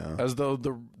 Yeah. As though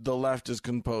the left is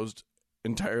composed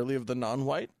entirely of the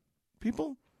non-white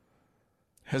people.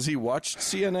 Has he watched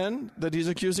CNN that he's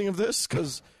accusing of this?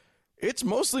 Because it's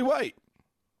mostly white.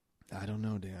 I don't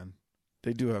know, Dan.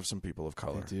 They do have some people of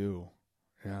color. They do.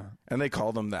 Yeah. And they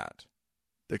call them that.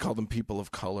 They call them people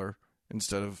of color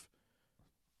instead of...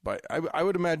 But I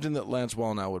would imagine that Lance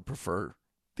Wallnau would prefer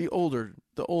the older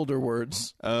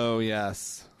words. Oh,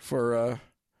 yes. For,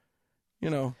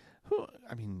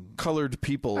 colored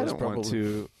people. I don't want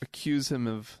to accuse him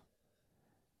of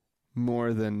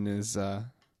more than is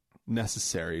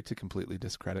necessary to completely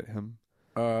discredit him.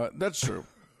 That's true.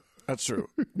 That's true.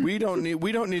 We don't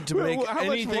need to make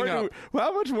anything up.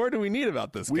 How much more do we need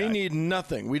about this guy? We need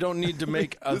nothing. We don't need to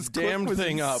make a damn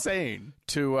thing insane.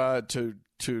 Up to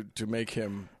make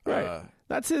him. Right.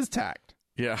 That's his tact.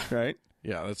 Yeah. Right.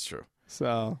 Yeah, that's true.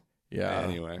 So yeah.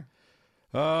 Anyway.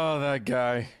 Oh, that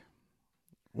guy.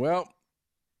 Well,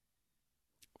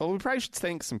 we probably should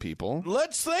thank some people.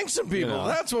 Let's thank some people.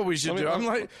 That's what we should do.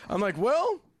 I'm like,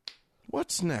 well,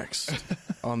 what's next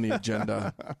on the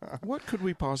agenda? What could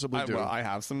we possibly do? Well, I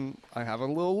have a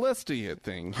little list of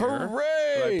things.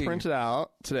 Hooray! That I printed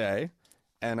out today,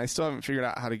 and I still haven't figured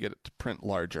out how to get it to print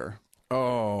larger.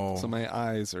 Oh. So my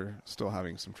eyes are still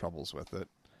having some troubles with it.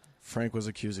 Frank was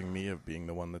accusing me of being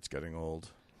the one that's getting old.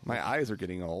 My eyes are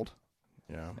getting old.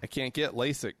 Yeah. I can't get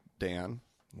LASIK, Dan.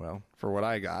 Well, for what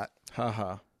I got.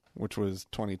 Haha. Which was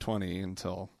 2020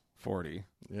 until 40.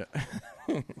 Yeah.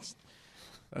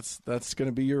 That's going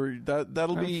to be your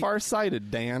that'll be farsighted,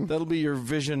 Dan. That'll be your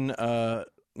vision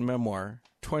memoir.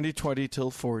 2020 till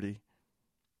 40.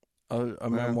 A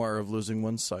memoir of losing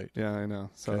one's sight. Yeah, I know.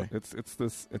 So okay. it's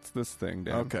this thing,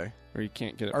 Dan. Okay. Where you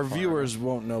can't get it. Our viewers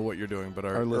won't know what you're doing, but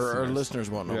our listeners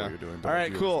won't know what you're doing. All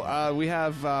right, cool. We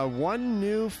have one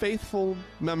new faithful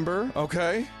member.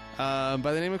 Okay. By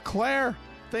the name of Claire.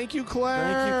 Thank you,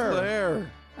 Claire. Thank you,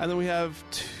 Claire. And then we have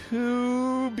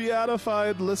 2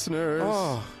 beatified listeners.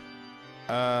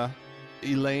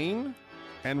 Elaine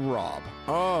and Rob.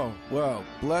 Oh, well,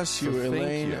 bless you, So thank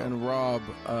Elaine you. and Rob.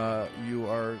 You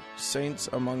are saints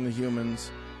among the humans,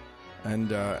 and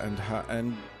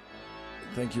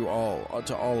thank you all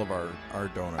to all of our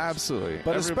donors. Absolutely.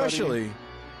 But Everybody- especially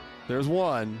there's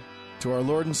one. to our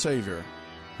Lord and Savior,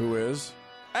 who is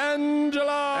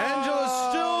Angela.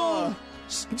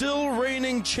 still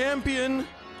reigning champion,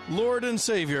 Lord and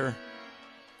Savior.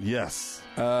 Yes.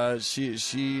 She is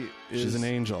She's an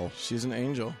angel. She's an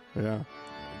angel. Yeah.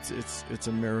 It's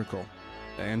a miracle.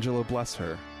 Angela, bless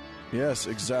her. Yes,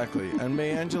 exactly. And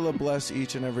may Angela bless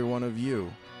each and every one of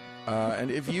you.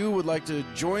 And if you would like to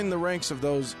join the ranks of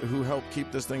those who help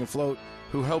keep this thing afloat,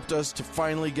 who helped us to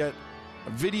finally get a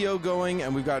video going,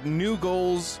 and we've got new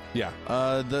goals. Yeah.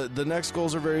 The next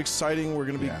goals are very exciting. We're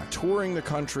going to be touring the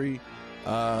country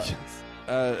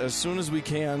as soon as we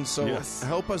can. So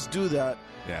help us do that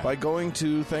by going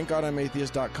to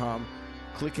thankgodimatheist.com,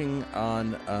 clicking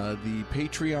on the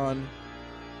Patreon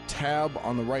tab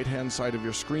on the right-hand side of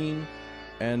your screen,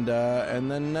 and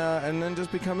then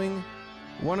just becoming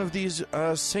one of these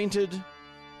sainted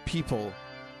people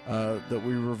that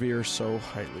we revere so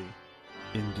highly.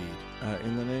 Indeed.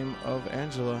 In the name of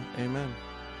Angela, amen.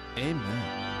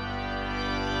 Amen.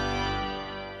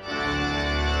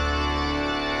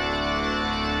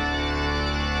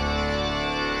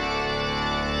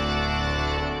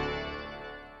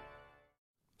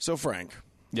 So, Frank.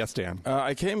 Yes, Dan.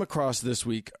 I came across this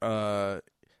week on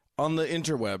the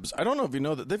interwebs. I don't know if you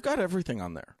know that they've got everything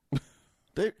on there.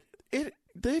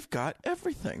 They've got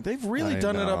everything. They've really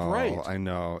done it up right. I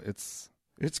know. It's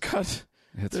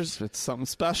something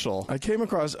special. I came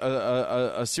across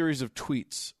a series of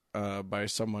tweets by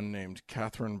someone named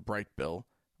Catherine Brightbill,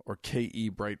 or K.E.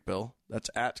 Brightbill. That's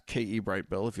at K.E.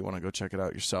 Brightbill if you want to go check it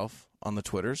out yourself on the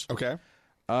Twitters. Okay.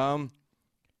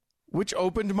 Which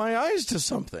opened my eyes to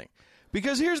something.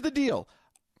 Because here's the deal.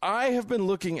 I have been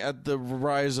looking at the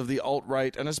rise of the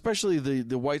alt-right, and especially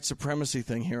the white supremacy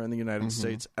thing here in the United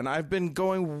States, and I've been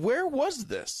going, where was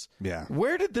this? Yeah.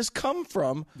 Where did this come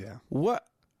from? Yeah.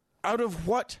 Out of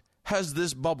what has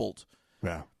this bubbled?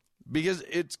 Yeah. Because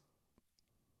it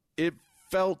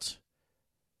felt,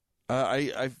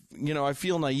 I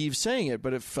feel naive saying it,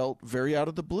 but it felt very out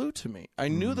of the blue to me. I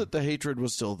knew that the hatred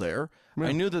was still there. Yeah.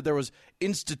 I knew that there was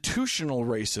institutional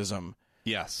racism.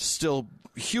 Yes. Still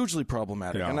hugely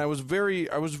problematic. And I was very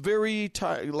I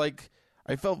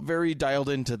felt very dialed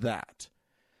into that.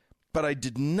 But I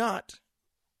did not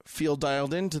feel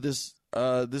dialed into this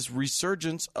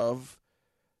resurgence of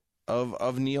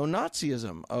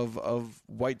neo-Nazism, of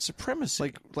white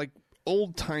supremacy. Like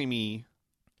old-timey,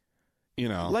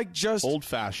 like just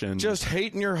old-fashioned. Just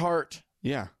hate in your heart.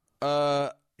 Yeah.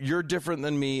 You're different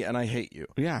than me and I hate you.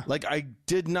 Yeah. Like I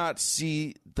did not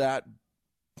see that.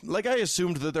 Like I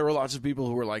assumed that there were lots of people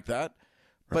who were like that,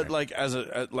 but like as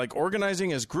like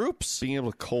organizing as groups, being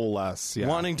able to coalesce,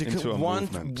 wanting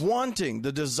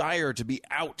the desire to be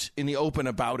out in the open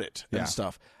about it and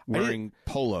stuff, wearing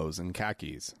polos and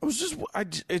khakis.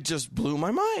 It just blew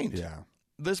my mind. Yeah,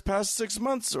 this past 6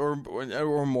 months or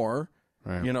more,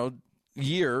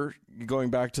 year going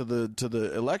back to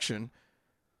the election,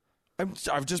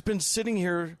 I've just been sitting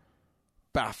here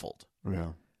baffled.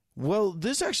 Yeah. Well,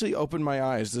 this actually opened my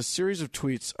eyes. This series of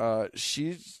tweets,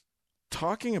 she's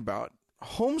talking about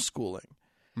homeschooling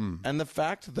and the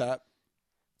fact that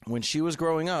when she was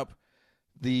growing up,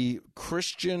 the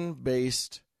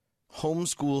Christian-based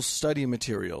homeschool study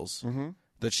materials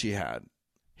that she had,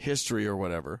 history or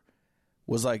whatever,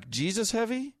 was like Jesus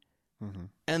heavy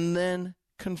and then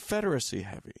Confederacy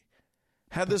heavy.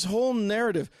 Had this whole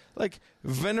narrative, like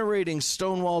venerating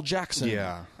Stonewall Jackson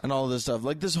and all this stuff,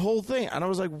 like this whole thing. And I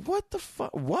was like, what the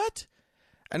fuck? What?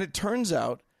 And it turns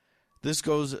out this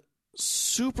goes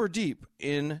super deep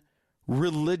in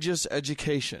religious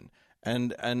education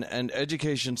and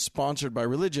education sponsored by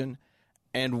religion.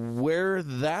 And where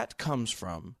that comes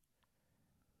from,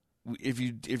 if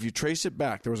you trace it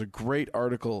back, there was a great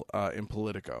article in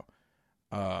Politico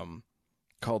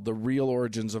called The Real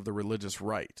Origins of the Religious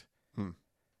Right.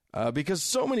 Because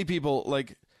so many people,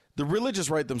 like the religious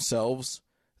right themselves,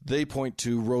 they point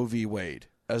to Roe v. Wade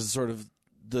as sort of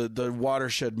the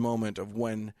watershed moment of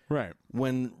when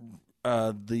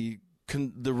the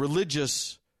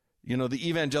religious, the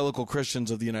evangelical Christians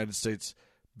of the United States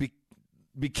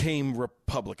became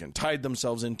Republican, tied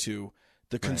themselves into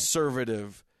the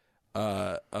conservative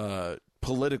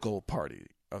political party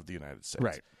of the United States.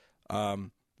 Right.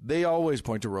 They always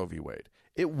point to Roe v. Wade.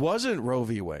 It wasn't Roe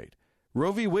v. Wade.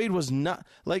 Roe v. Wade was not,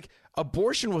 like,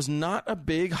 abortion was not a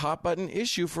big hot button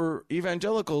issue for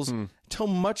evangelicals until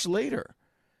much later.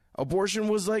 Abortion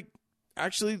was, like,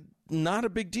 actually not a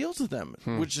big deal to them,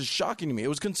 which is shocking to me. It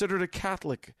was considered a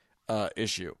Catholic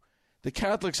issue. The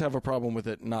Catholics have a problem with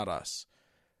it, not us.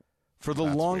 For the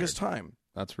longest time.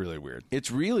 That's really weird.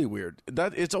 It's really weird.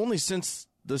 It's only since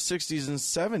the 60s and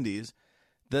 70s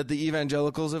that the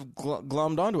evangelicals have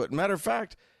glommed onto it. Matter of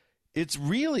fact, it's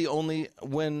really only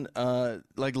when,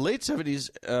 like, late 70s,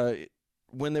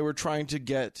 when they were trying to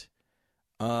get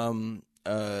President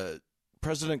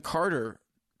Carter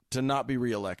to not be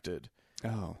reelected,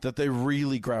 that they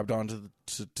really grabbed onto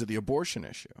to the abortion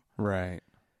issue. Right.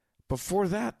 Before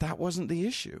that, that wasn't the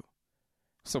issue.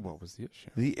 So what was the issue?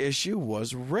 The issue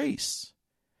was race.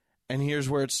 And here's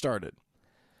where it started.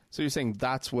 So you're saying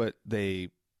that's what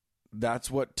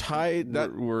tied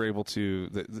that were able to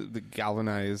the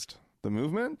galvanized the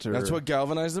movement? Or? That's what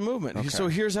galvanized the movement. Okay. So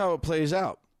here's how it plays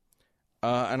out.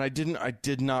 And I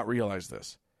did not realize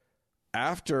this.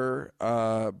 After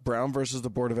Brown versus the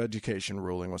Board of Education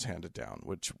ruling was handed down,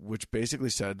 which basically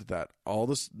said that all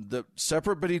this, the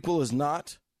separate but equal is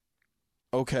not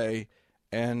okay,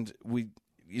 and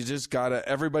you just gotta,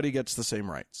 everybody gets the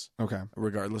same rights. Okay.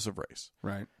 Regardless of race.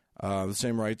 Right. The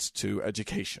same rights to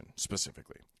education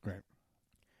specifically. Right.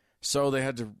 So they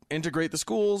had to integrate the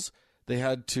schools. They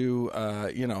had to,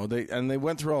 they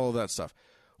went through all of that stuff.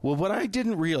 Well, what I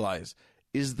didn't realize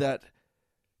is that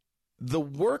the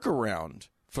workaround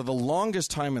for the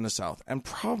longest time in the South, and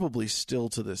probably still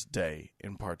to this day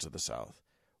in parts of the South,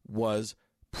 was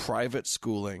private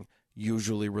schooling,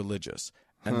 usually religious.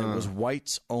 And it was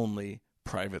whites-only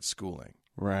private schooling.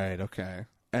 Right, okay.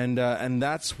 And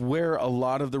that's where a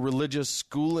lot of the religious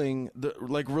schooling,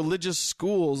 religious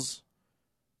schools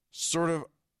sort of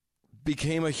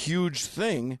became a huge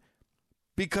thing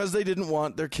because they didn't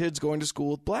want their kids going to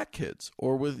school with black kids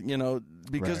or with,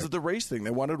 because of the race thing. They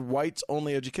wanted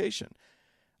whites-only education.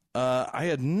 I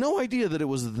had no idea that it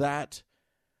was that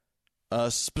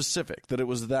specific, that it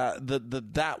was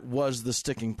that was the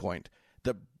sticking point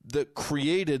that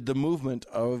created the movement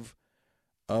of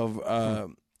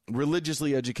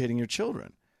religiously educating your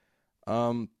children.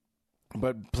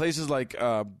 But places like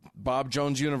Bob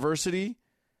Jones University,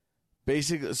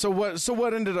 basically. So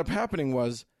what ended up happening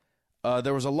was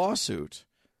there was a lawsuit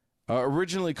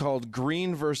originally called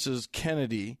Green versus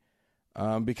Kennedy,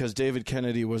 because David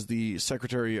Kennedy was the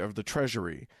Secretary of the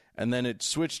Treasury, and then it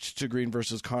switched to Green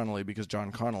versus Connolly because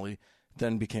John Connolly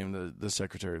then became the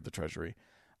Secretary of the Treasury.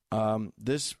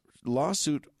 This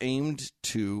lawsuit aimed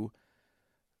to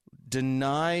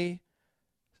deny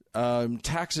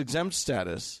tax-exempt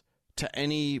status to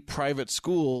any private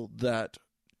school that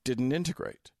didn't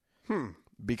integrate,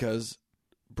 because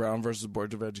Brown versus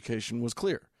Board of Education was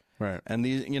clear. Right. And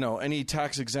any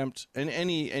tax-exempt and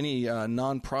any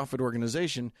nonprofit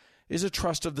organization is a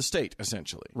trust of the state,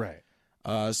 essentially. Right.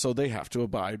 So they have to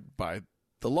abide by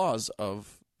the laws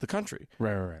of the country.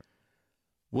 Right.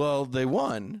 Well, they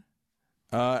won,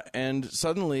 and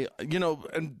suddenly,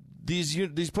 and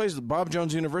these places, Bob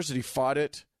Jones University fought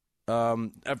it.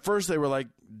 At first, they were like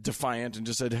defiant and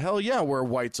just said, "Hell yeah, we're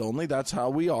whites only. That's how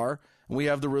we are. And we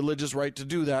have the religious right to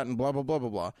do that." And blah blah blah blah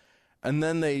blah. And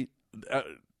then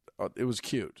it was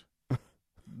cute.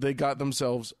 They got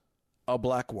themselves a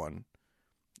black one.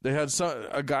 They had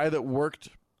a guy that worked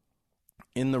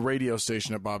in the radio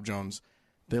station at Bob Jones.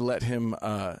 They let him.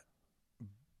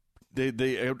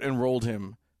 They enrolled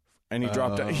him, and he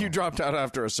dropped out. He dropped out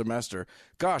after a semester.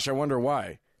 Gosh, I wonder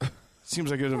why.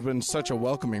 Seems like it would have been such a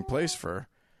welcoming place for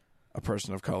a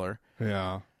person of color.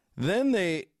 Yeah. Then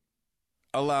they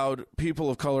allowed people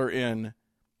of color in,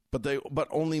 but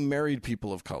only married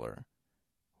people of color.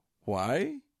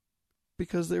 Why?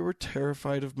 Because they were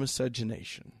terrified of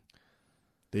miscegenation.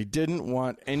 They didn't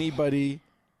want anybody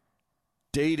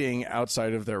dating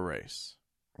outside of their race.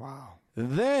 Wow.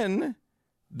 Then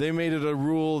they made it a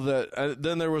rule that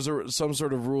then there was some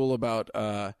sort of rule about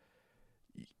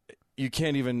you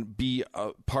can't even be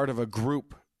a part of a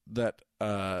group that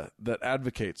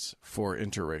advocates for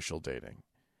interracial dating.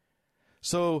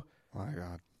 So, my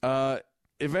God.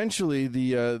 Eventually,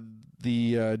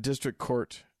 the district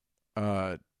court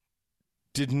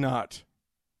didn't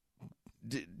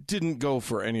go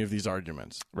for any of these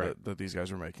arguments that these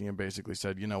guys were making, and basically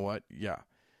said, you know what? Yeah.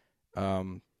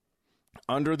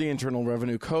 Under the Internal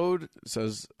Revenue Code,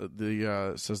 says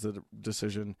the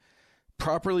decision,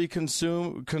 properly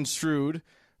construed,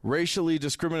 racially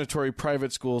discriminatory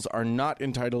private schools are not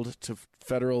entitled to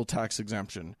federal tax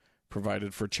exemption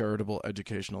provided for charitable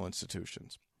educational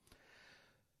institutions.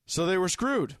 So they were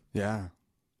screwed. Yeah.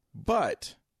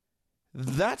 But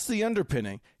that's the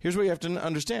underpinning. Here's what you have to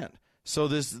understand. So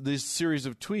this series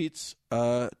of tweets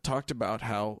talked about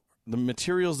how the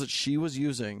materials that she was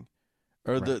using,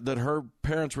 or that her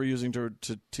parents were using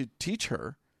to teach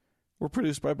her, were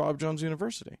produced by Bob Jones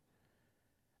University,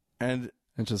 and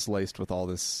just laced with all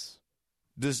this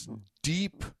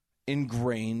deep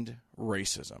ingrained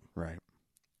racism. Right.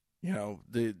 You know,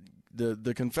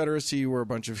 the Confederacy were a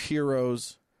bunch of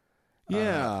heroes.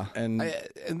 Yeah, and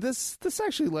this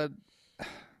actually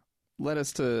led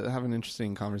us to have an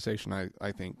interesting conversation,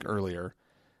 I think, earlier,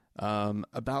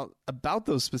 about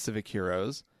those specific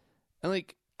heroes, and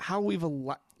like how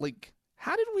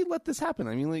how did we let this happen?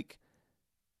 I mean, like,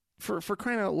 for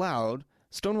crying out loud,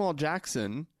 Stonewall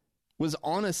Jackson was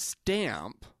on a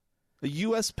stamp, a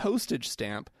U.S. postage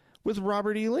stamp, with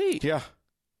Robert E. Lee. Yeah.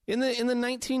 In the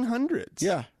 1900s.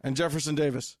 Yeah, and Jefferson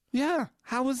Davis. Yeah.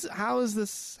 How was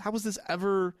this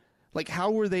ever, like,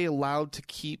 how were they allowed to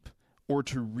keep or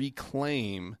to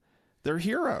reclaim their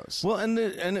heroes? Well,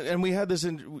 and we had this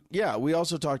we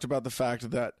also talked about the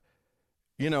fact that,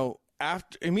 you know,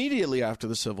 immediately after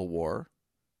the Civil War,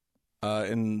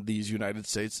 in these United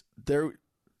States,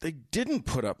 they didn't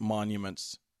put up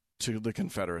monuments to the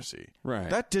Confederacy. Right.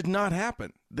 That did not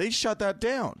happen. They shut that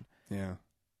down. Yeah.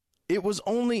 It was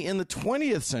only in the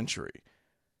 20th century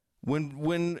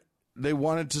when they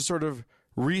wanted to sort of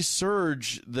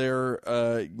resurge their,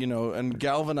 and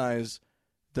galvanize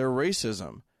their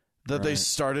racism that they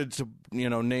started to,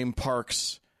 name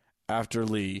parks after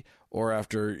Lee or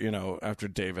after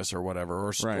Davis or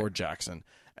whatever, or Jackson.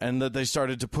 And that they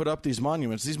started to put up these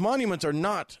monuments. These monuments are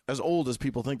not as old as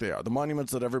people think they are. The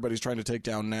monuments that everybody's trying to take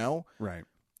down now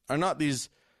are not these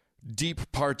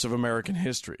deep parts of American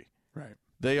history. Right.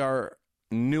 They are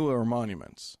newer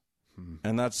monuments.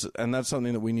 And that's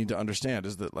something that we need to understand,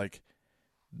 is that, like,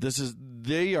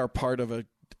 they are part of a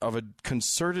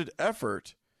concerted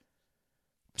effort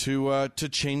to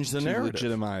change the narrative,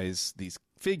 legitimize these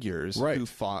figures who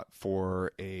fought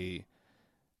for a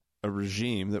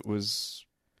regime that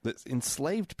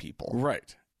enslaved people,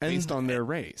 based on their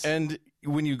race. And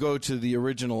when you go to the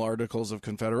original Articles of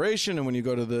Confederation, and when you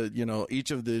go to each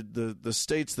of the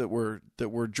states that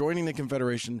were joining the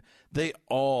Confederation, they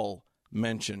all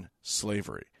mention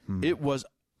slavery. It was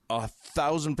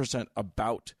 1,000%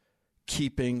 about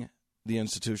keeping the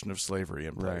institution of slavery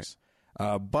in place.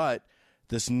 But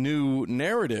this new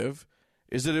narrative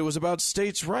is that it was about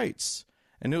states' rights,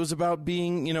 and it was about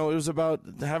being, it was about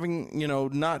having,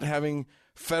 not having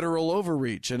federal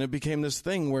overreach, and it became this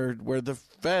thing where the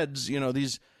feds,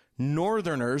 these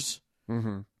Northerners,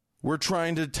 were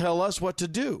trying to tell us what to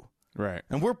do,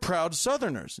 and we're proud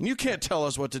Southerners, and you can't tell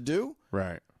us what to do,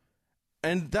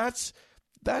 and that's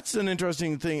an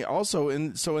interesting thing. Also,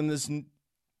 in this,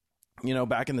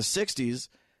 back in the 60s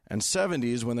and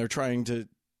 70s, when they're trying to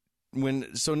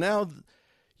now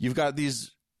you've got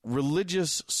these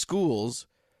religious schools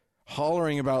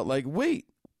hollering about, like, wait,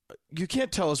 you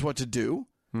can't tell us what to do.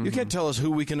 You can't tell us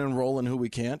who we can enroll and who we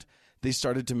can't. They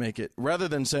started to make it, rather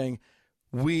than saying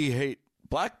we hate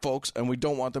black folks and we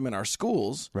don't want them in our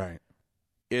schools.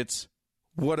 It's,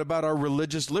 what about our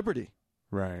religious liberty?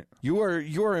 You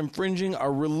are infringing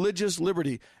our religious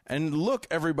liberty. And look,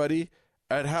 everybody,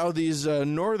 at how these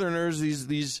Northerners,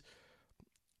 these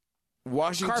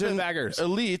Washington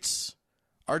elites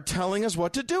are telling us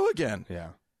what to do again.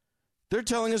 They're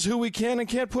telling us who we can and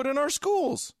can't put in our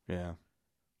schools.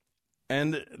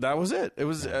 And that was it. It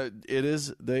was.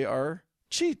 They are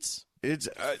cheats. It's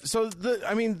so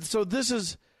this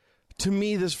is, to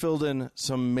me, this filled in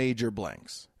some major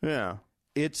blanks.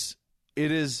 It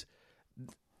is.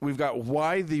 We've got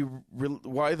why the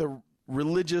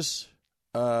religious,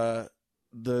 the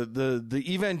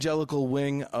evangelical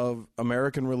wing of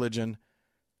American religion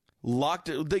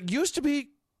that used to be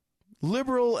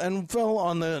liberal and fell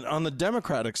on the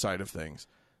Democratic side of things,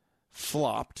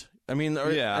 flopped. I mean,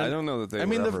 I don't know that they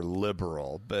were ever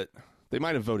liberal, but they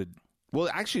might have voted. Well,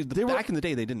 actually, back in the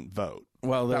day, they didn't vote.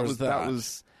 Well, that was.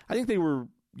 I think they were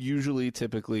usually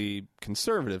typically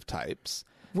conservative types.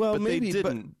 Well, but maybe, they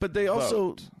didn't. But they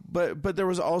also, but there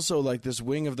was also, like, this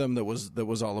wing of them that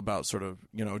was all about sort of,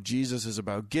 Jesus is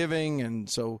about giving, and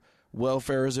so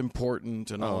welfare is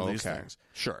important, and all these things.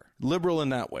 Sure, liberal in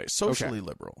that way, socially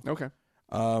liberal.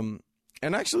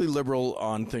 And actually liberal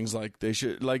on things like they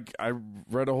should, like, I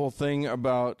read a whole thing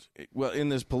about, well, in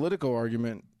this Politico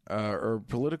argument or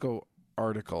Politico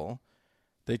article,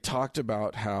 they talked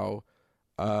about how,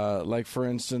 like, for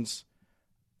instance,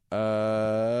 they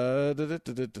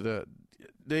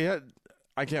had,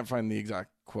 I can't find the exact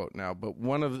quote now, but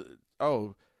one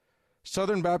of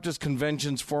Southern Baptist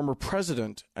Convention's former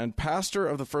president and pastor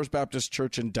of the First Baptist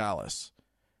Church in Dallas.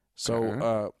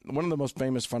 So one of the most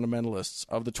famous fundamentalists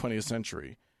of the 20th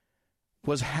century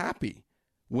was happy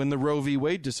when the Roe v.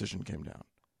 Wade decision came down.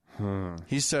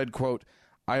 He said, quote,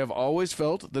 "I have always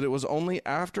felt that it was only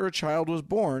after a child was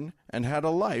born and had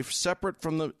a life separate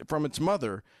from its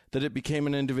mother that it became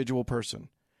an individual person.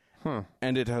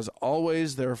 And it has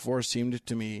always, therefore, seemed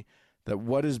to me that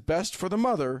what is best for the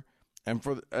mother and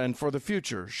for the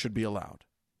future should be allowed."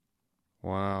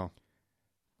 Wow.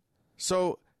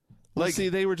 So, Like, see,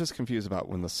 they were just confused about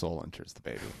when the soul enters the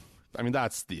baby. I mean,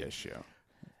 that's the issue.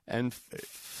 And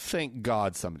thank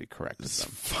God somebody corrected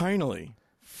them.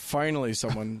 Finally,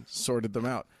 someone sorted them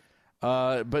out.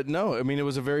 But no, I mean, it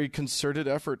was a very concerted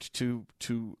effort to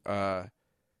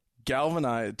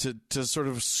galvanize, to sort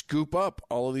of scoop up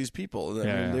all of these people. I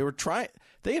mean,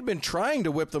 they had been trying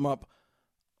to whip them up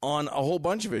on a whole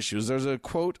bunch of issues. There's a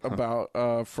quote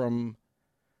about from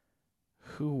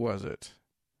who was it?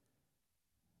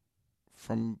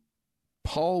 From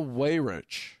Paul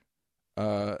Weyrich,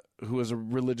 who is a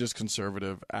religious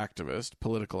conservative activist,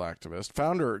 political activist,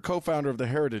 co-founder of the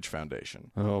Heritage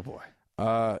Foundation. Oh boy,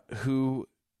 who?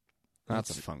 That's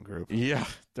a fun group. Yeah,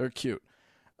 they're cute.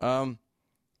 Who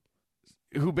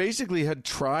basically had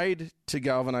tried to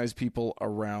galvanize people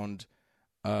around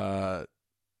all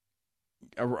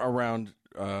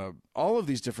of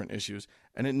these different issues,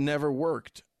 and it never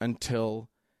worked until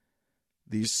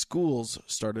these schools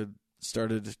started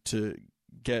to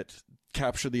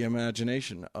capture the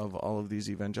imagination of all of these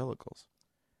evangelicals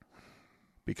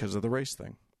because of the race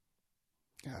thing.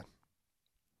 God.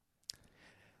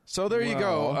 So there you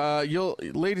go.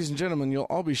 Ladies and gentlemen, you'll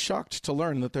all be shocked to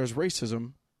learn that there's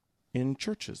racism in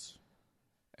churches.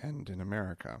 And in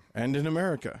America.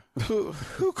 Who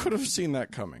could have seen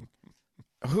that coming?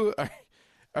 I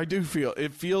do feel,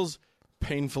 it feels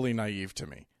painfully naive to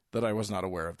me that I was not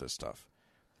aware of this stuff.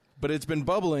 But it's been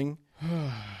bubbling.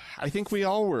 I think we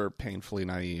all were painfully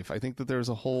naive. I think that there's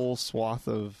a whole swath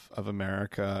of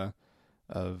America,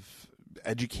 of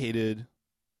educated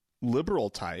liberal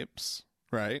types,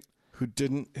 right? Who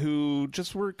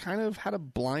just were kind of had a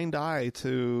blind eye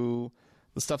to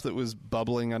the stuff that was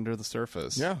bubbling under the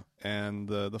surface. Yeah. And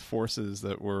the forces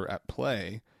that were at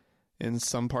play in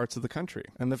some parts of the country.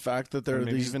 And the fact that there are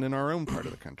these, even in our own part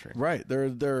of the country. Right.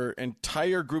 There are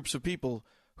entire groups of people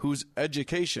whose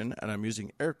education, and I'm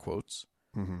using air quotes,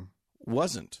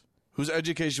 wasn't. Whose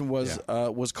education was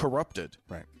corrupted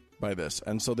by this.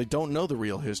 And so they don't know the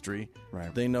real history.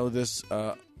 Right. They know this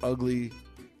ugly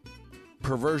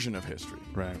perversion of history.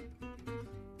 Right.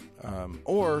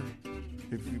 Or,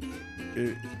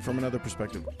 from another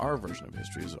perspective, our version of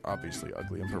history is obviously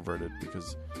ugly and perverted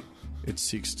because it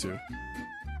seeks to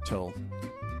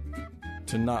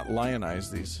not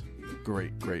lionize these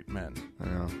great men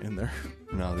in there.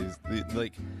 No,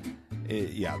 the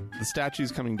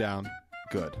statue's coming down.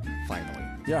 Good, finally.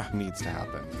 Yeah. Needs to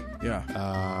happen. Yeah.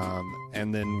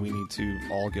 And then we need to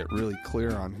all get really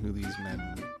clear on who these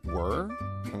men were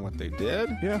and what they did.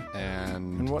 Yeah.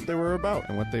 And what they were about.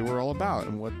 And what they were all about.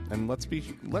 And let's be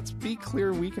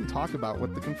clear, we can talk about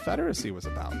what the Confederacy was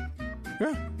about.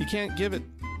 Yeah. You can't give it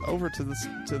over to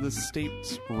the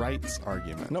states' rights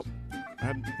argument. Nope.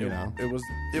 It was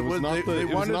not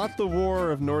the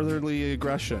war of northerly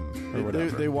aggression or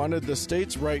whatever. They wanted the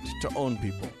states' right to own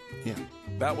people. Yeah.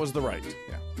 That was the right.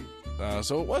 Yeah.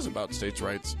 So it was about states'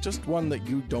 rights, just one that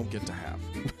you don't get to have.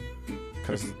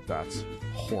 Because that's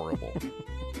horrible.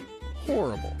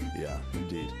 Horrible. Yeah,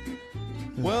 indeed.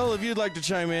 Well, if you'd like to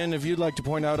chime in, if you'd like to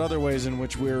point out other ways in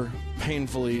which we're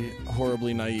painfully,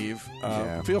 horribly naive,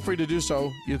 feel free to do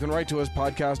so. You can write to us,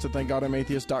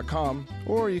 podcast@thankgodimatheist.com.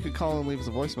 Or you could call and leave us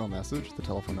a voicemail message. The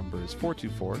telephone number is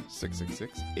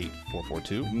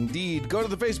 424-666-8442. Indeed. Go to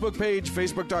the Facebook page,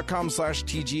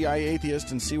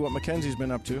 facebook.com/TGIAtheist, and see what Mackenzie's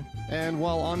been up to. And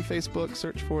while on Facebook,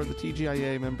 search for the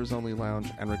TGIA Members Only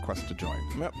Lounge and request to join.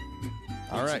 Yep.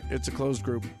 All right. It's a closed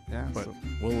group. Yeah. But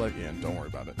we'll let you in. Don't worry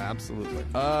about it. Absolutely.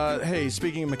 Hey,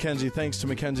 speaking of Mackenzie, thanks to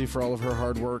Mackenzie for all of her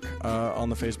hard work on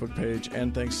the Facebook page.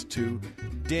 And thanks to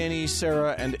Danny,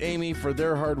 Sarah, and Amy for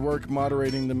their hard work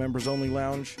moderating the Members Only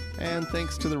Lounge. And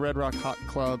thanks to the Red Rock Hot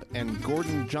Club and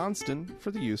Gordon Johnston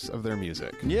for the use of their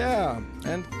music. Yeah.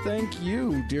 And thank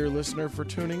you, dear listener, for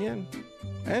tuning in.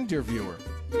 And dear viewer.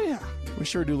 Yeah. We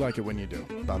sure do like it when you do.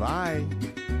 Bye-bye.